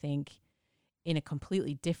radio, I think, in a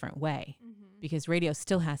completely different way, because radio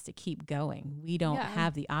still has to keep going. We don't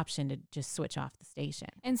have the option to just switch off the station.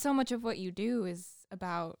 And so much of what you do is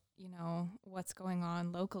about, you know, what's going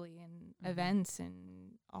on locally and events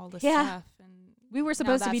and all this stuff. And we were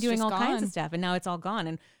supposed to be doing all kinds of stuff, and now it's all gone.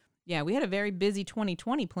 And we had a very busy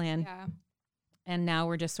 2020 plan. Yeah. And now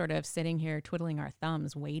we're just sort of sitting here twiddling our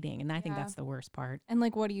thumbs, waiting. And I think that's the worst part. And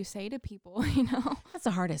like, what do you say to people? You know, that's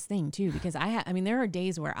the hardest thing too, because I mean, there are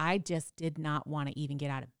days where I just did not want to even get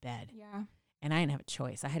out of bed. Yeah. And I didn't have a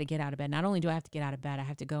choice. I had to get out of bed. Not only do I have to get out of bed, I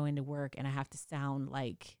have to go into work, and I have to sound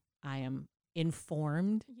like I am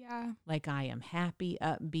informed. Yeah. Like I am happy,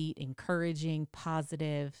 upbeat, encouraging,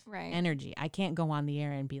 positive energy. I can't go on the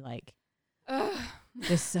air and be like,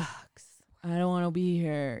 this sucks. I don't want to be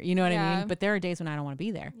here. You know what I mean? But there are days when I don't want to be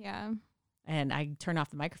there. Yeah. And I turn off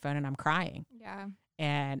the microphone and I'm crying. Yeah.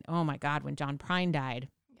 And oh my God, when John Prine died.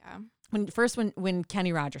 Yeah. When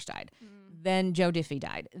Kenny Rogers died, then Joe Diffie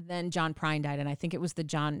died, then John Prine died. And I think it was the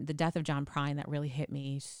death of John Prine that really hit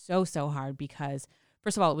me so hard, because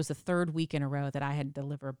first of all, it was the third week in a row that I had to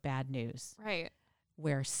deliver bad news. Right.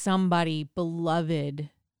 Where somebody beloved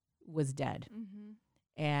was dead.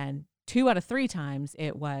 And 2 out of 3 times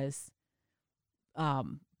it was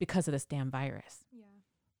because of this damn virus. Yeah.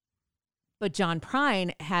 But John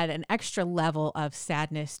Prine had an extra level of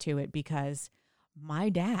sadness to it, because my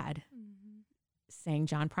dad sang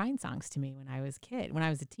John Prine songs to me when I was a kid. When I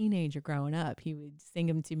was a teenager growing up, he would sing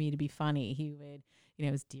them to me to be funny. He would, you know,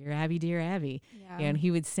 it was Dear Abby, Dear Abby. Yeah. And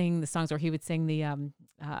he would sing the songs, or he would sing the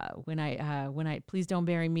when I Please Don't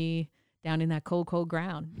Bury Me Down in That Cold, Cold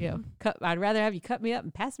Ground. You know, I'd rather have you cut me up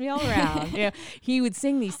and pass me all around. You know, he would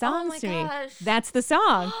sing these songs to me. That's the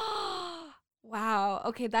song. Wow.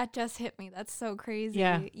 Okay, that just hit me. That's so crazy.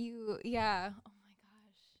 Yeah. Oh my gosh.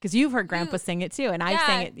 Because you've heard Grandpa sing it too, and I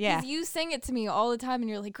sang it. Yeah. You sing it to me all the time, and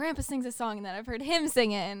you're like, Grandpa sings a song, and then I've heard him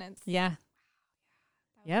sing it, and it's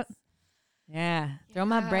Yep. Yeah. Throw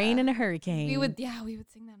my brain in a hurricane. We would sing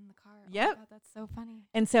that in the car. Yep. Oh God, that's so funny.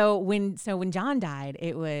 And so when John died,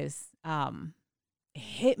 it was it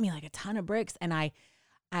hit me like a ton of bricks, and I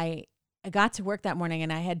got to work that morning,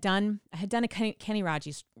 and I had done a Kenny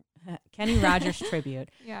Rogers tribute.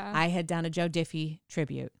 Yeah. I had done a Joe Diffie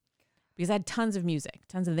tribute, because I had tons of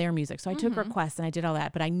their music. So I took requests and I did all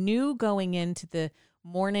that. But I knew going into the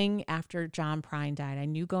morning after John Prine died, I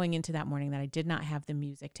knew going into that morning that I did not have the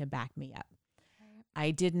music to back me up. Right.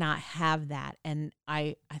 I did not have that. And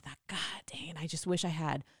I thought, God dang, I just wish I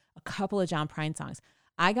had a couple of John Prine songs.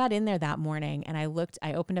 I got in there that morning and I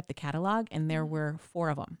opened up the catalog, and there were 4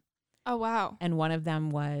 of them. Oh, wow. And one of them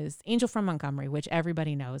was Angel from Montgomery, which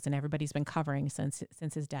everybody knows and everybody's been covering since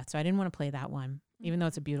his death. So I didn't want to play that one, even though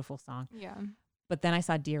it's a beautiful song. Yeah. But then I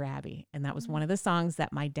saw Dear Abby, and that was one of the songs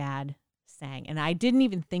that my dad sang. And I didn't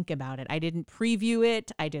even think about it. I didn't preview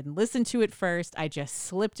it. I didn't listen to it first. I just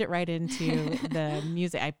slipped it right into the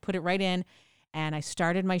music. I put it right in, and I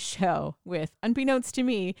started my show with, unbeknownst to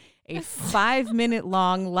me, a 5-minute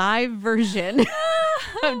long live version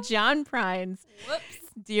of John Prine's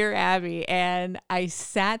Dear Abby. And I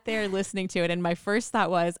sat there listening to it, and my first thought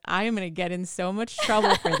was, I am going to get in so much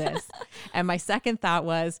trouble for this. And my second thought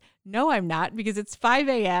was, no, I'm not, because it's 5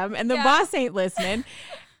 a.m. and the boss ain't listening.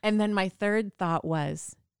 And then my third thought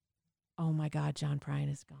was, oh my God, John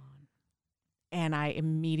Prine is gone. And I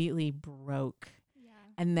immediately broke. Yeah.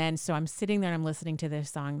 And then, so I'm sitting there and I'm listening to this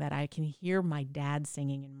song that I can hear my dad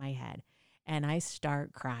singing in my head. And I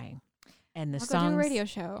start crying. And the song's radio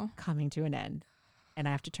show coming to an end. And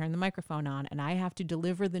I have to turn the microphone on and I have to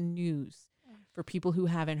deliver the news for people who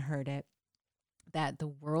haven't heard it, that the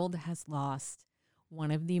world has lost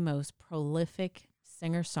one of the most prolific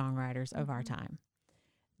singer-songwriters of our time.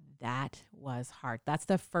 That was hard. That's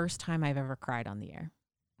the first time I've ever cried on the air.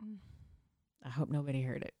 I hope nobody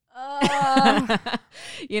heard it.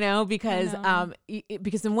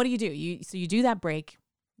 Because then what do? You do that break,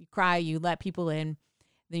 you cry, you let people in,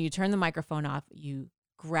 then you turn the microphone off, you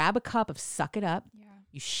grab a cup of Suck It Up,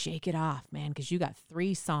 you shake it off, man, because you got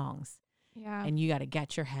 3 songs. Yeah. And you got to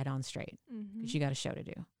get your head on straight because you got a show to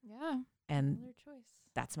do. Yeah. And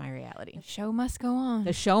that's my reality. The show must go on.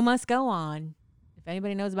 The show must go on. If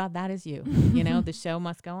anybody knows about that, is you. The show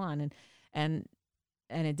must go on. And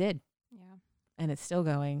it did. Yeah. And it's still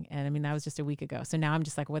going. And I mean, that was just a week ago. So now I'm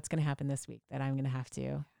just like, what's going to happen this week that I'm going to have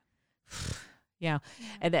to,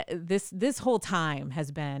 And this whole time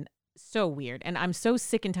has been so weird. And I'm so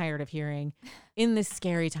sick and tired of hearing in this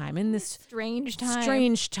scary time, in this strange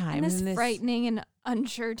time, in this frightening and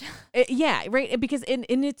unsure time. Right. Because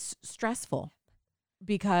it's stressful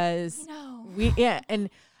because and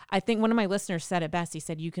I think one of my listeners said it best. He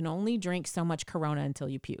said, you can only drink so much Corona until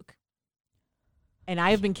you puke. And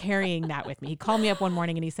I have been carrying that with me. He called me up one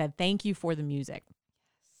morning and he said, thank you for the music.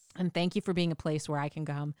 And thank you for being a place where I can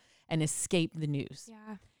come and escape the news.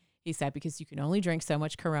 Yeah. He said, because you can only drink so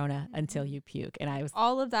much Corona until you puke. And I was...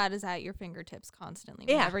 all of that is at your fingertips constantly,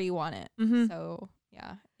 whenever you want it. So,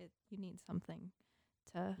 you need something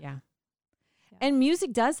to... Yeah. And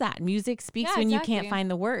music does that. Music speaks when you can't find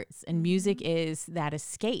the words. And music is that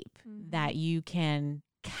escape that you can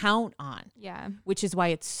count on. Yeah. Which is why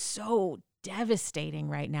it's so devastating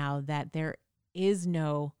right now that there is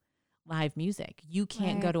no live music. You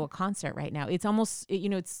can't go to a concert right now. It's almost,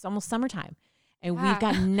 it's almost summertime. And we've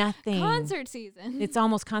got nothing. Concert season. It's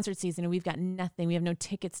almost concert season, and we've got nothing. We have no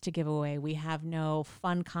tickets to give away. We have no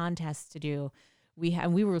fun contests to do.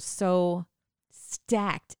 We were so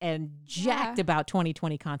stacked and jacked about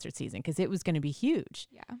 2020 concert season because it was going to be huge.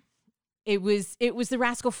 Yeah. It was the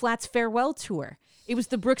Rascal Flatts farewell tour. It was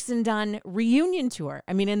the Brooks and Dunn reunion tour.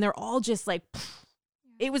 I mean, and they're all just like,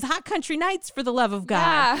 it was Hot Country Nights, for the love of God.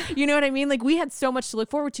 Yeah. You know what I mean? Like, we had so much to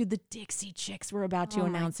look forward to. The Dixie Chicks were about to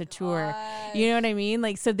announce a tour. You know what I mean?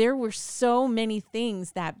 Like, so there were so many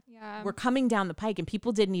things that were coming down the pike and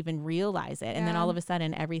people didn't even realize it. And then all of a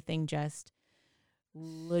sudden, everything just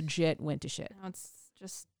legit went to shit. Now it's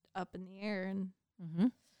just up in the air. And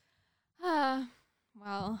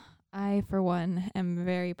well, I, for one, am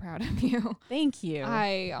very proud of you. Thank you.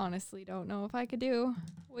 I honestly don't know if I could do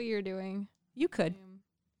what you're doing. You could.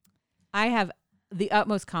 I have the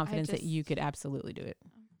utmost confidence that you could absolutely do it.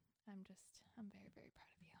 I'm very, very proud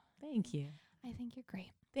of you. Thank you. I think you're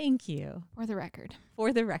great. Thank you. For the record.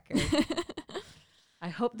 I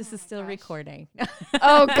hope this is still recording.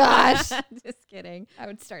 Oh, gosh. Just kidding. I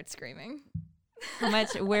would start screaming.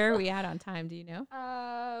 Where are we at on time? Do you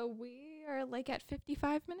know? We are like at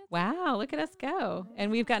 55 minutes. Wow, look at us go.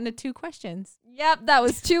 And we've gotten to 2 questions. Yep, that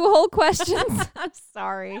was 2 whole questions. I'm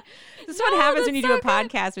sorry. This is what happens when you do a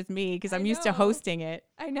podcast with me because I'm used to hosting it.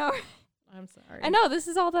 I know. I'm sorry. I know. This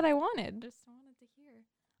is all that I wanted. Just wanted to hear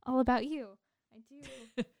all about you. I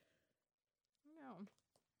do. No.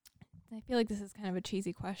 I feel like this is kind of a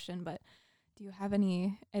cheesy question, but do you have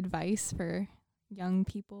any advice for young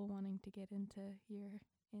people wanting to get into your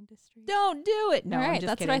industry? Don't do it. No, all right, I'm just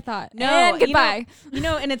that's kidding. what I thought. No, and goodbye.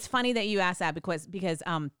 And it's funny that you asked that because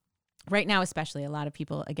right now, especially, a lot of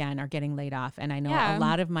people again are getting laid off, and I know a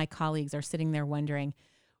lot of my colleagues are sitting there wondering,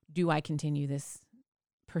 do I continue this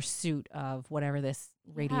pursuit of whatever this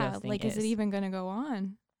radio thing is it even going to go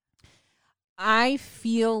on? I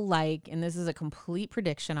feel like, and this is a complete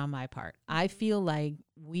prediction on my part, I feel like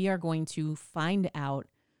we are going to find out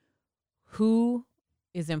who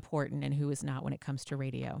is important and who is not when it comes to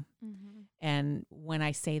radio. Mm-hmm. And when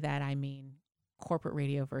I say that, I mean corporate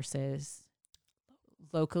radio versus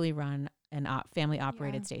locally run and family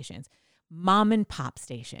operated stations. Mom and pop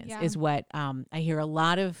stations is what I hear a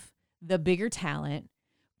lot of the bigger talent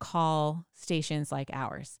call stations like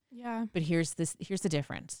ours. Yeah. But here's the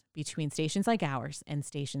difference between stations like ours and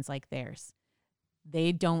stations like theirs.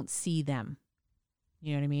 They don't see them.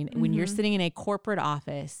 You know what I mean? Mm-hmm. When you're sitting in a corporate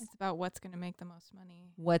office, it's about what's going to make the most money.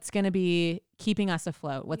 What's going to be keeping us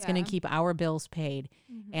afloat? What's going to keep our bills paid?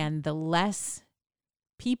 Mm-hmm. And the less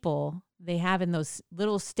people they have in those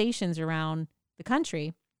little stations around the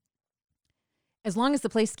country, as long as the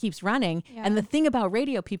place keeps running. Yeah. And the thing about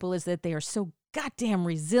radio people is that they are so goddamn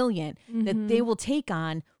resilient that they will take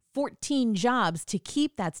on 14 jobs to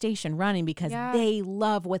keep that station running because they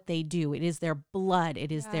love what they do. It is their blood.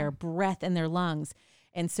 It is their breath in their lungs.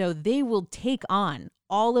 And so they will take on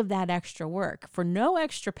all of that extra work for no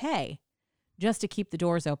extra pay just to keep the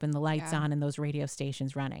doors open, the lights on, and those radio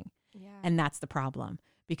stations running. Yeah. And that's the problem.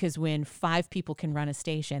 Because when 5 people can run a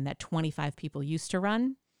station that 25 people used to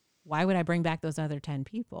run, why would I bring back those other 10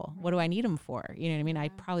 people? What do I need them for? You know what I mean? I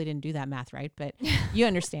probably didn't do that math right, but you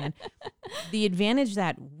understand. The advantage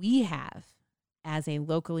that we have as a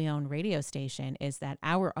locally owned radio station is that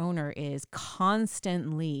our owner is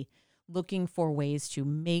constantly looking for ways to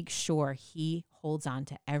make sure he holds on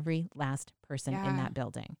to every last person in that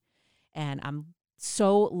building. And I'm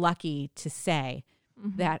so lucky to say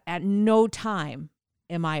that at no time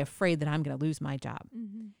am I afraid that I'm going to lose my job.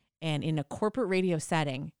 And in a corporate radio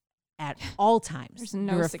setting, at all times,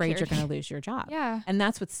 you're afraid you're going to lose your job. Yeah. And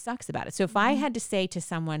that's what sucks about it. So if I had to say to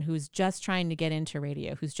someone who's just trying to get into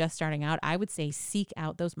radio, who's just starting out, I would say seek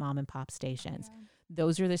out those mom and pop stations. Yeah.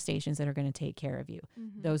 Those are the stations that are going to take care of you.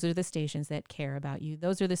 Those are the stations that care about you.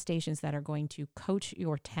 Those are the stations that are going to coach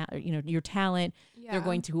your your talent. Yeah. They're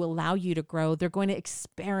going to allow you to grow. They're going to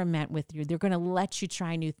experiment with you. They're going to let you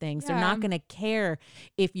try new things. They're not going to care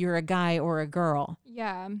if you're a guy or a girl.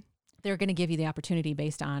 Yeah. They're going to give you the opportunity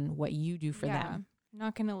based on what you do for them.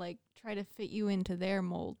 Not going to like try to fit you into their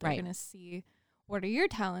mold. They're going to see what are your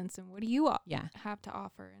talents and what do you have to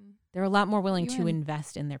offer. And they're a lot more willing to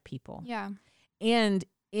invest in their people. Yeah. And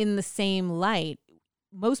in the same light,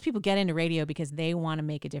 most people get into radio because they want to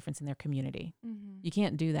make a difference in their community. You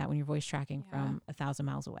can't do that when you're voice tracking from 1,000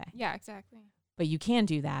 miles away. Yeah, exactly. But you can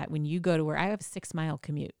do that when you go to where I have a 6-mile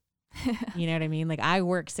commute. You know what I mean? Like I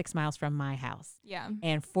work 6 miles from my house. Yeah.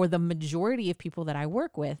 And for the majority of people that I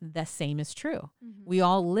work with, the same is true. We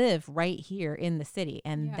all live right here in the city.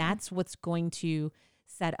 And that's what's going to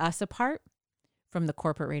set us apart from the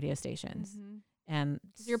corporate radio stations. And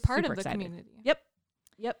you're part of the community.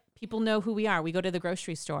 Yep. People know who we are. We go to the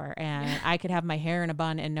grocery store and I could have my hair in a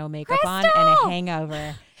bun and no makeup on and a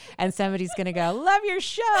hangover. And somebody's going to go, love your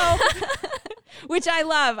show. Which I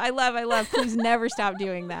love. I love. Please never stop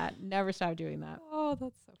doing that. Never stop doing that. Oh,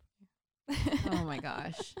 that's so funny. Oh my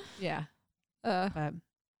gosh. Yeah. But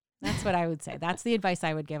that's what I would say. That's the advice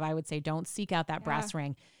I would give. I would say don't seek out that brass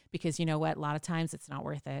ring because you know what? A lot of times it's not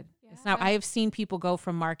worth it. Yeah. It's not. I have seen people go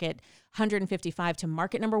from market 155 to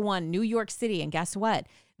market number 1, New York City. And guess what?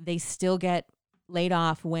 They still get laid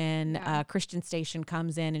off when a Christian station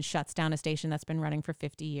comes in and shuts down a station that's been running for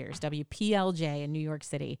 50 years. WPLJ in New York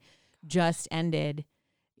City just ended,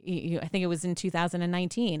 I think it was in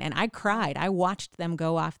 2019. And I cried. I watched them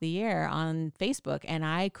go off the air on Facebook and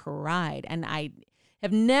I cried. And I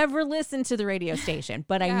have never listened to the radio station,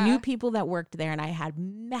 but I knew people that worked there and I had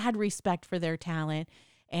mad respect for their talent.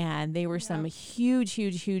 And they were some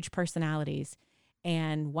huge personalities.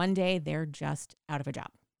 And one day they're just out of a job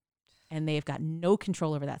and they've got no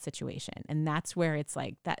control over that situation. And that's where it's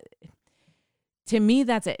like that. To me,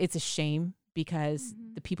 it's a shame because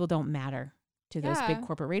the people don't matter to those big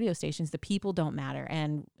corporate radio stations. The people don't matter.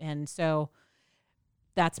 And so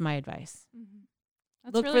that's my advice.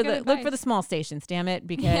 That's look really for the small stations, damn it,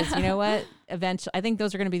 because you know what? Eventually, I think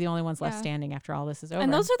those are going to be the only ones left standing after all this is over.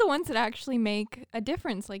 And those are the ones that actually make a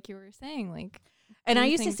difference, like you were saying. Like, and I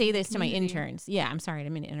used to say this to my interns. Yeah, I'm sorry, I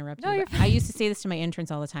didn't mean to interrupt you. You're I used to say this to my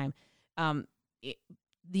interns all the time.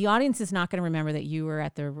 The audience is not going to remember that you were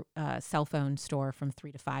at the cell phone store from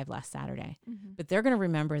 3 to 5 last Saturday, but they're going to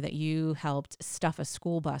remember that you helped stuff a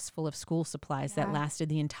school bus full of school supplies that lasted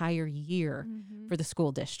the entire year for the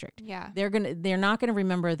school district. Yeah, they're not going to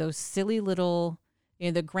remember those silly little,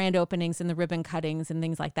 the grand openings and the ribbon cuttings and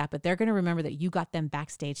things like that, but they're going to remember that you got them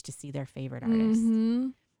backstage to see their favorite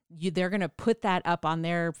artist. They're going to put that up on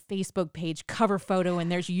their Facebook page cover photo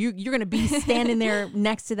and you're going to be standing there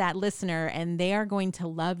next to that listener and they are going to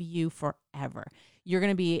love you forever. You're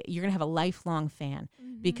going to have a lifelong fan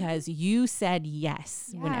because you said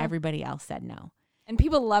yes when everybody else said no. And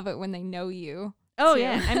people love it when they know you. Oh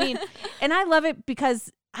yeah. I mean, and I love it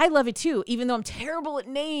because I love it too, even though I'm terrible at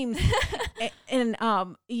names. And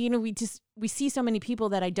we see so many people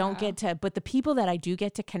that I don't get to, but the people that I do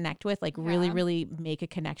get to connect with, like really make a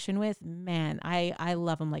connection with, man, I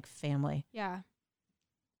love them like family. Yeah.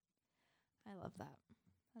 I love that.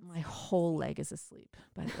 My whole leg is asleep,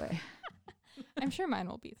 by the way. I'm sure mine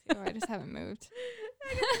will be too. I just haven't moved.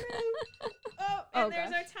 There's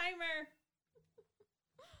our timer.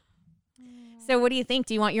 So what do you think?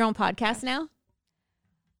 Do you want your own podcast now?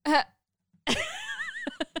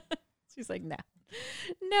 She's like, no.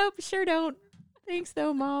 Nope, sure don't. Thanks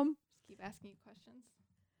though, Mom. Just keep asking you questions.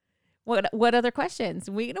 What other questions?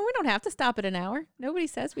 We don't have to stop at an hour. Nobody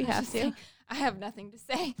says we have to. Saying, I have nothing to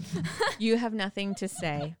say. You have nothing to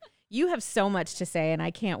say. You have so much to say, and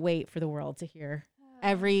I can't wait for the world to hear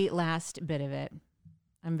every last bit of it.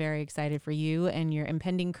 I'm very excited for you and your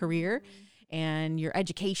impending career and your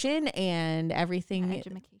education and everything.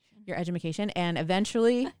 Your education. And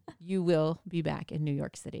eventually you will be back in New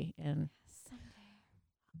York City. And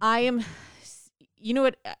someday. You know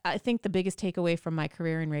what I think the biggest takeaway from my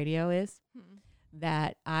career in radio is?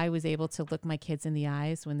 That I was able to look my kids in the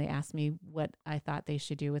eyes when they asked me what I thought they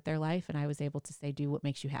should do with their life. And I was able to say, do what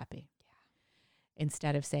makes you happy. Yeah.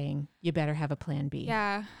 Instead of saying, you better have a plan B.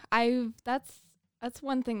 Yeah. That's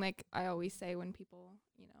one thing like I always say when people,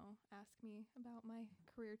 ask me about my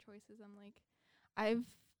career choices. I'm like, I've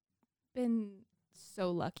been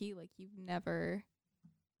so lucky. Like you've never,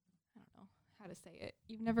 I don't know how to say it.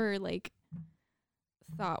 You've never like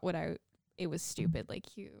thought it was stupid.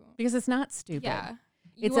 Like you. Because it's not stupid. Yeah.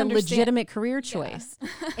 It's a legitimate career choice.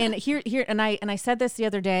 Yeah. And here, and I said this the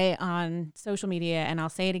other day on social media, and I'll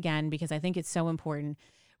say it again because I think it's so important.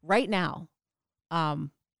 Right now,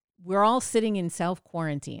 we're all sitting in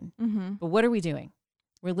self-quarantine. Mm-hmm. But what are we doing?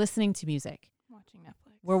 We're listening to music. Watching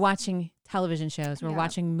Netflix. We're watching television shows. We're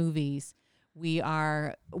watching movies. We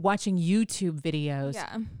are watching YouTube videos.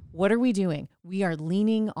 Yeah. What are we doing? We are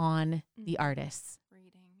leaning on the artists.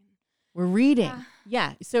 We're reading.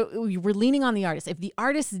 Yeah. So we're leaning on the artists. If the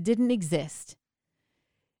artists didn't exist,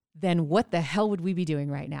 then what the hell would we be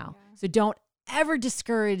doing right now? Yeah. So don't ever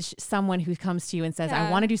discourage someone who comes to you and says,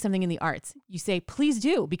 I want to do something in the arts. You say, please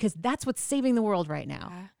do, because that's what's saving the world right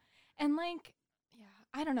now. Yeah. And like,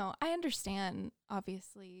 I don't know. I understand,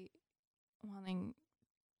 obviously, wanting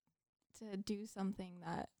to do something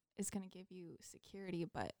that is going to give you security,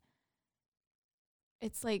 but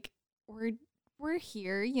it's like, we're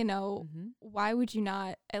here, mm-hmm. Why would you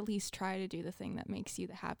not at least try to do the thing that makes you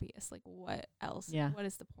the happiest? Like, what else? Yeah. What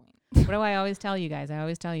is the point? What do I always tell you guys? I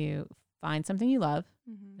always tell you, find something you love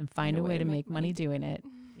and find a way to make money doing it.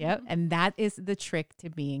 Yep. And that is the trick to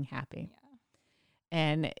being happy. Yeah.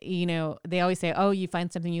 And, they always say, oh, you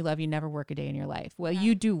find something you love, you never work a day in your life. Well,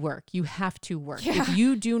 you do work. You have to work. Yeah. If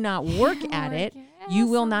you do not work at it, you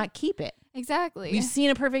will not keep it. Exactly. We've seen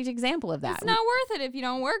a perfect example of that. It's not worth it if you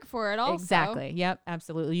don't work for it also. Exactly. Yep,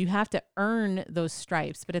 absolutely. You have to earn those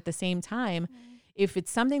stripes. But at the same time, if it's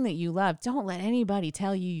something that you love, don't let anybody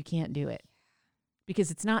tell you can't do it. Because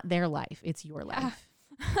it's not their life. It's your life.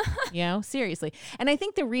 Seriously. And I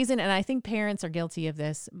think the reason, and I think parents are guilty of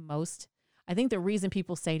this most, I think the reason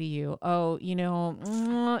people say to you, oh,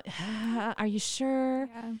 are you sure?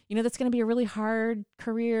 Yeah. That's going to be a really hard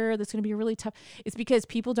career. That's going to be really tough. It's because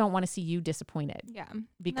people don't want to see you disappointed. Yeah.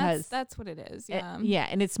 Because that's what it is. Yeah.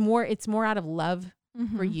 And it's more out of love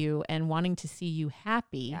for you and wanting to see you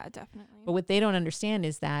happy. Yeah, definitely. But what they don't understand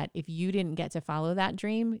is that if you didn't get to follow that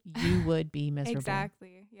dream, you would be miserable.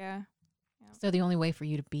 Exactly. Yeah. So the only way for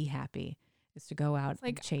you to be happy is to go out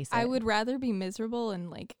and chase it. I would rather be miserable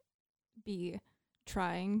and be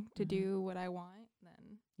trying to do what I want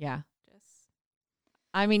than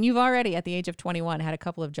you've already at the age of 21 had a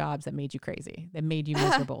couple of jobs that made you crazy, that made you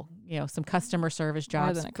miserable. Some customer service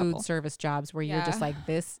jobs, food service jobs where you're just like,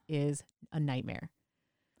 this is a nightmare.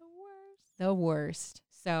 The worst.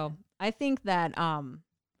 So I think that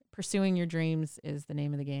pursuing your dreams is the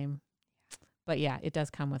name of the game. But yeah, it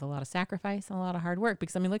does come with a lot of sacrifice and a lot of hard work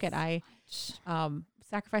because look at, I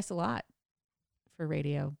sacrificed a lot for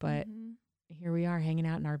radio, but here we are hanging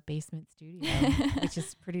out in our basement studio, which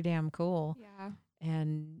is pretty damn cool. Yeah.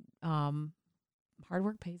 And hard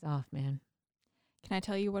work pays off, man. Can I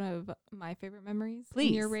tell you one of my favorite memories? Please.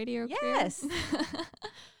 In your radio career? Yes.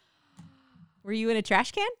 Were you in a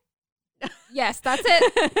trash can? Yes, that's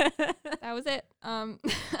it. That was it. No.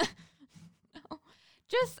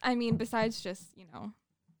 Besides just, the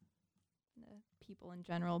people in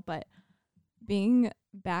general, but being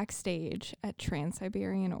backstage at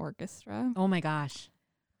Trans-Siberian Orchestra. Oh my gosh.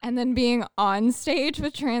 And then being on stage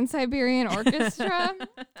with Trans-Siberian Orchestra.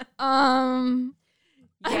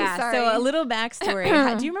 Yeah, so a little backstory.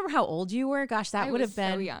 Do you remember how old you were? Gosh, that would have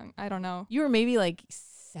been so young. I don't know. You were maybe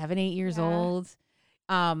 7-8 years old.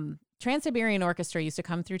 Trans-Siberian Orchestra used to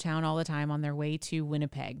come through town all the time on their way to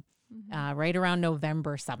Winnipeg, right around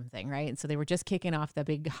November something, right? And so they were just kicking off the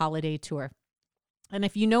big holiday tour. And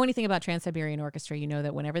if you know anything about Trans-Siberian Orchestra, you know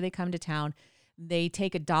that whenever they come to town, they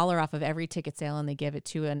take $1 off of every ticket sale and they give it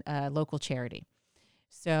to a local charity.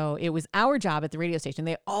 So it was our job at the radio station.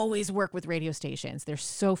 They always work with radio stations. They're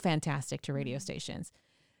so fantastic to radio stations.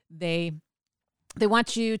 they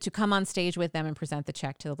want you to come on stage with them and present the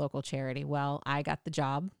check to the local charity. Well, I got the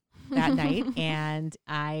job that night, and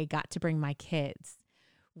I got to bring my kids,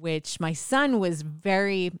 which my son was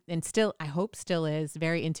very, and still, I hope still is,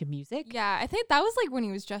 very into music. Yeah, I think that was like when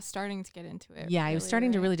he was just starting to get into it. Yeah, he was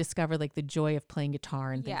starting to really discover like the joy of playing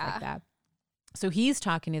guitar and things like that. So he's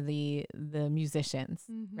talking to the musicians,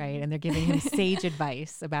 right? And they're giving him sage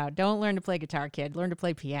advice about don't learn to play guitar, kid, learn to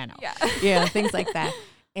play piano. Yeah, things like that.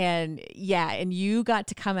 And and you got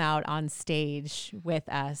to come out on stage with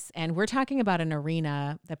us. And we're talking about an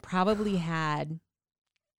arena that probably had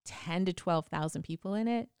 10 to 12,000 people in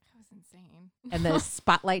it. That was insane. And the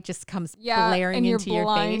spotlight just comes glaring into your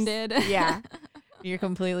blinded. face. Yeah, you're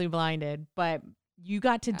completely blinded. But you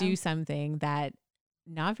got to do something that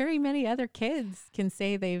not very many other kids can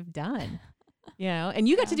say they've done, and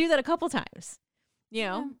you got to do that a couple times.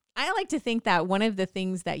 I like to think that one of the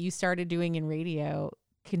things that you started doing in radio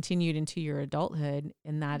continued into your adulthood,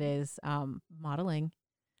 and that is modeling.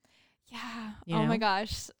 Yeah. Oh my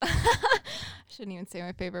gosh. I shouldn't even say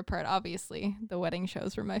my favorite part. Obviously, the wedding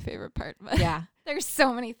shows were my favorite part. But yeah, there's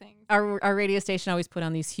so many things. Our radio station always put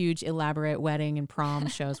on these huge, elaborate wedding and prom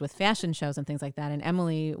shows with fashion shows and things like that. And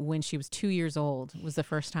Emily, when she was 2 years old, was the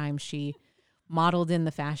first time she modeled in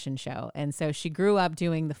the fashion show. And so she grew up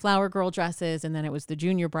doing the flower girl dresses, and then it was the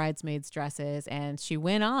junior bridesmaids dresses. And she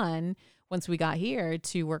went on, once we got here,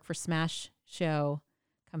 to work for Smash Show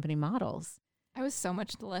Company Models. I was so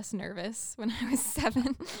much less nervous when I was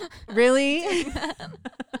 7. Really?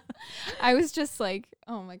 I was just like,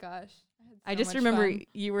 oh my gosh. I just remember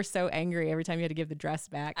you were so angry every time you had to give the dress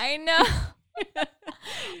back. I know.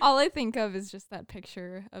 All I think of is just that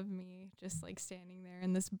picture of me just like standing there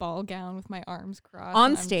in this ball gown with my arms crossed.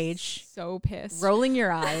 On stage. So pissed. Rolling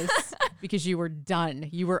your eyes because you were done.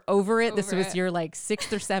 You were over it. This was your like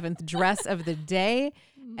 6th or 7th dress of the day.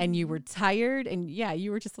 And you were tired, and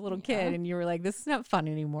you were just a little kid, and you were like, this is not fun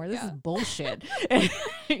anymore. This is bullshit.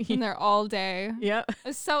 And there all day. Yep.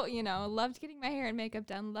 So, loved getting my hair and makeup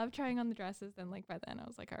done, loved trying on the dresses. Then like by then I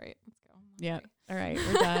was like, all right, let's go. Yeah. All right,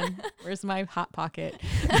 we're done. Where's my Hot Pocket?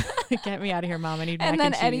 Get me out of here, Mom. I need mac and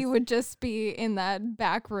then cheese. Eddie would just be in that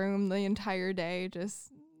back room the entire day, just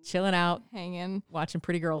chilling out, hanging, watching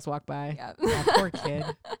pretty girls walk by. Yep. That poor kid.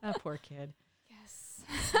 That poor kid. Yes.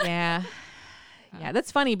 Yeah. Yeah,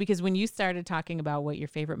 that's funny because when you started talking about what your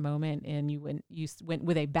favorite moment and you went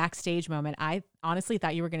with a backstage moment, I honestly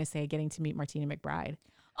thought you were going to say getting to meet Martina McBride.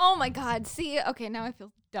 Oh my God. See, okay, now I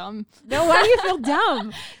feel dumb. No, why do you feel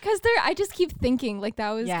dumb? Because I just keep thinking like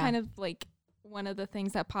that was kind of like one of the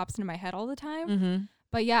things that pops into my head all the time. Mm-hmm.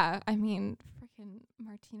 But yeah, I mean, freaking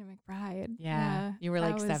Martina McBride. Yeah, you were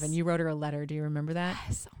like 7. You wrote her a letter. Do you remember that?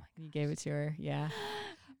 Yes. Oh my God. You gave it to her. Yeah.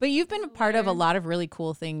 But you've been a part of a lot of really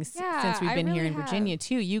cool things since we've been here in Virginia,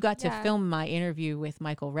 too. You got to film my interview with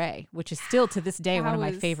Michael Ray, which is still to this day one of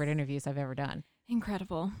my favorite interviews I've ever done.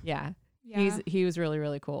 Incredible. Yeah. He was really,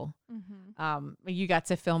 really cool. Mm-hmm. You got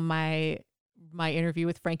to film my interview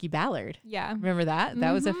with Frankie Ballard. Yeah. Remember that?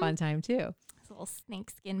 That was a fun time, too. His little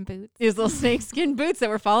snakeskin boots. His little snakeskin boots that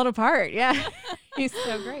were falling apart. Yeah. He's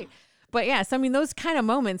so great. But yeah, so I mean, those kind of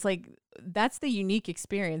moments, like, that's the unique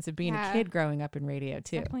experience of being a kid growing up in radio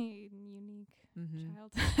too. Definitely unique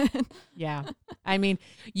childhood. Yeah. I mean,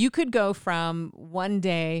 you could go from one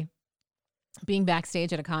day being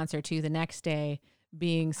backstage at a concert to the next day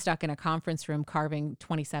being stuck in a conference room carving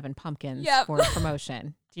 27 pumpkins for a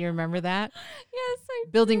promotion. Do you remember that? Yes, I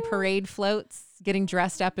Building do. parade floats, getting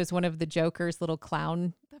dressed up as one of the Joker's little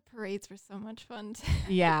clown. The parades were so much fun too.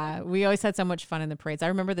 Yeah, we always had so much fun in the parades. I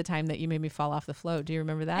remember the time that you made me fall off the float. Do you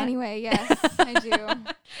remember that? Anyway, yes, I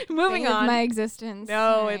do. Moving on. My existence.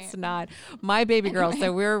 No, it's not. My baby girl.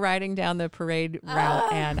 So we're riding down the parade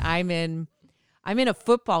route, and I'm in a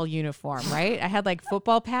football uniform, right? I had like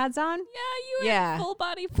football pads on. Yeah, you had full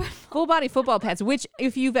body football. Full body football pads, which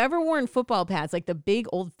if you've ever worn football pads, like the big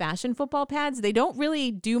old fashioned football pads, they don't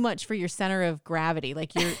really do much for your center of gravity.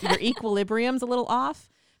 Like your equilibrium's a little off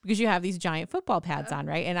because you have these giant football pads on,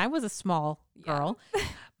 right? And I was a small girl.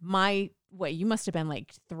 You must have been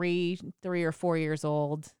like 3 or 4 years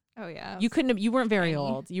old. Oh yeah. You weren't very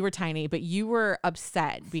old. You were tiny, but you were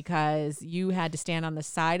upset because you had to stand on the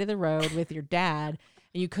side of the road with your dad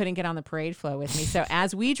and you couldn't get on the parade float with me. So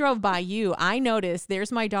as we drove by you, I noticed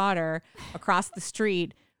there's my daughter across the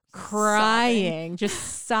street crying,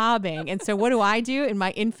 just sobbing. And so what do? In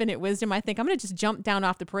my infinite wisdom, I think I'm going to just jump down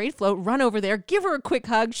off the parade float, run over there, give her a quick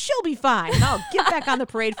hug. She'll be fine. And I'll get back on the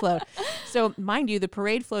parade float. So mind you, the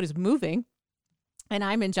parade float is moving. and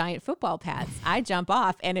I'm in giant football pads. I jump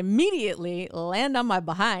off and immediately land on my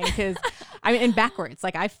behind because I'm in backwards.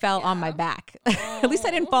 Like I fell on my back. At least I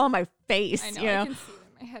didn't fall on my face. I know. You know? I can see it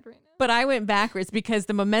in my head right now. But I went backwards because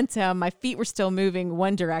the momentum, my feet were still moving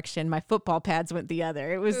one direction. My football pads went the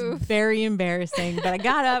other. It was very embarrassing. But I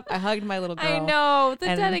got up. I hugged my little girl. I know. The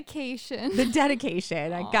dedication. The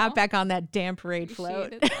dedication. I got back on that damn parade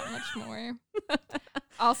float. Appreciate it that much more.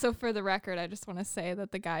 Also, for the record, I just want to say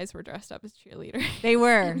that the guys were dressed up as cheerleaders. They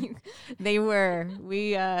were. They were.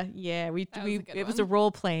 We it was a role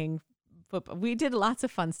playing football. We did lots of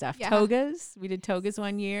fun stuff. Yeah. Togas. We did togas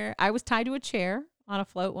one year. I was tied to a chair on a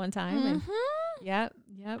float one time. And yep.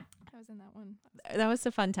 I was in that one. That was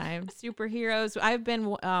a fun time. Superheroes. I've been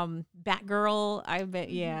Batgirl. I've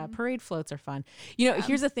been parade floats are fun. You know,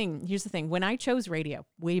 here's the thing. When I chose radio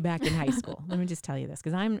way back in high school, let me just tell you this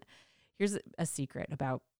because here's a secret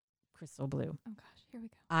about Crystal Blue. Oh gosh, here we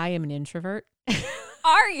go. I am an introvert.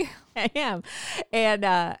 Are you? I am. And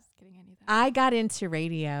Just kidding, I knew that. I got into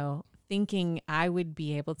radio thinking I would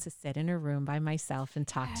be able to sit in a room by myself and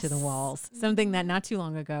talk to the walls. Something that not too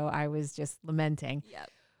long ago I was just lamenting. Yep.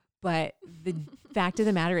 But the fact of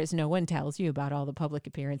the matter is no one tells you about all the public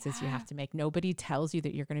appearances you have to make. Nobody tells you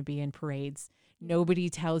that you're going to be in parades. Nobody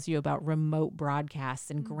tells you about remote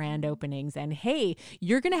broadcasts and grand openings. And hey,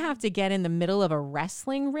 you're going to have to get in the middle of a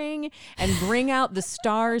wrestling ring and bring out the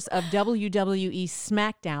stars of WWE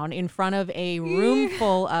SmackDown in front of a room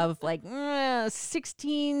full of like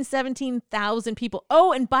 16, 17,000 people.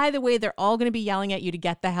 Oh, and by the way, they're all going to be yelling at you to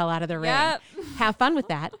get the hell out of the ring. Have fun with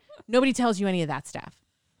that. Nobody tells you any of that stuff.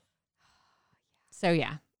 So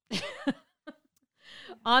yeah.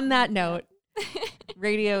 On that note,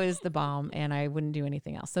 radio is the bomb and I wouldn't do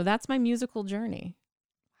anything else. So that's my musical journey.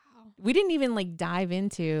 Wow. We didn't even like dive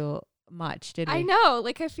into much, did we? I know.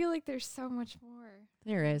 Like, I feel like there's so much more.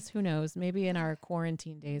 There is. Who knows? Maybe in our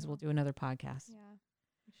quarantine days, we'll do another podcast. Yeah,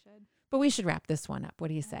 we should. But we should wrap this one up. What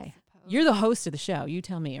do you say? Suppose. You're the host of the show. You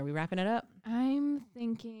tell me. Are we wrapping it up? I'm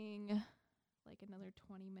thinking like another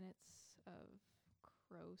 20 minutes of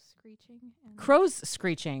crow screeching. And Crows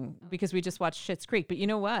screeching because we just watched Schitt's Creek. But you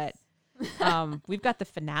know what? We've got the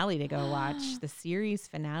finale to go watch, the series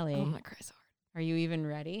finale. Oh my Christ. Are you even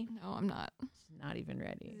ready? No, I'm not. Not even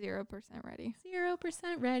ready. 0% ready.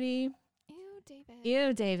 0% ready. Ew, David.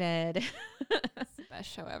 Ew, David. It's the best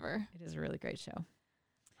show ever. It is a really great show.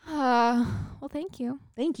 Well, thank you.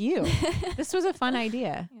 Thank you. This was a fun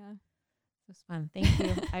idea. Yeah. It was fun. Thank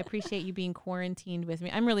you. I appreciate you being quarantined with me.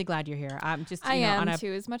 I'm really glad you're here. I'm just, I am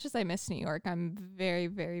too. As much as I miss New York, I'm very,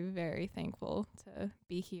 very, very thankful to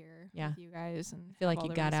be here with you guys. And I feel like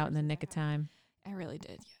you got out in the nick of time. I really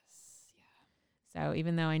did. Yes. So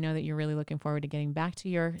even though I know that you're really looking forward to getting back to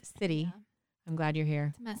your city, I'm glad you're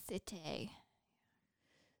here. It's my city.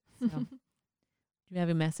 So, do you have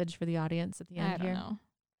a message for the audience at the end here? I don't know.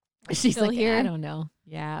 She's still like, here? I don't know.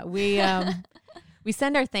 Yeah, we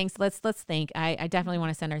send our thanks. Let's thank. I definitely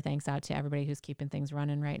want to send our thanks out to everybody who's keeping things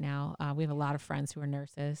running right now. We have a lot of friends who are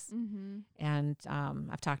nurses, and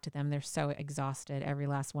I've talked to them. They're so exhausted, every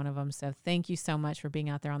last one of them. So thank you so much for being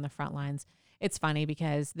out there on the front lines. It's funny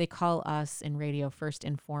because they call us in radio first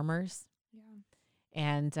informers,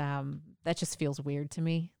 and that just feels weird to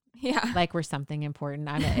me. Yeah. Like we're something important.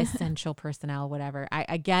 I'm an essential personnel, whatever.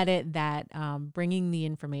 I get it that bringing the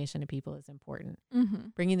information to people is important.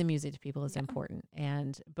 Bringing the music to people is important.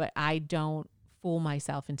 But I don't fool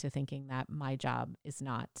myself into thinking that my job is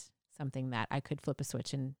not something that I could flip a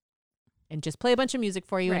switch and just play a bunch of music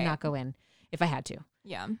for you and not go in if I had to.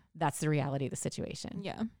 Yeah. That's the reality of the situation.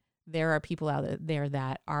 Yeah. There are people out there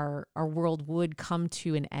that our world would come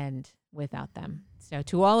to an end without them. So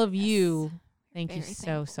to all of you, thank you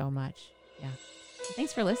so much. Yeah.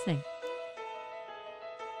 Thanks for listening.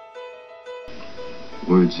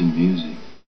 Words and music.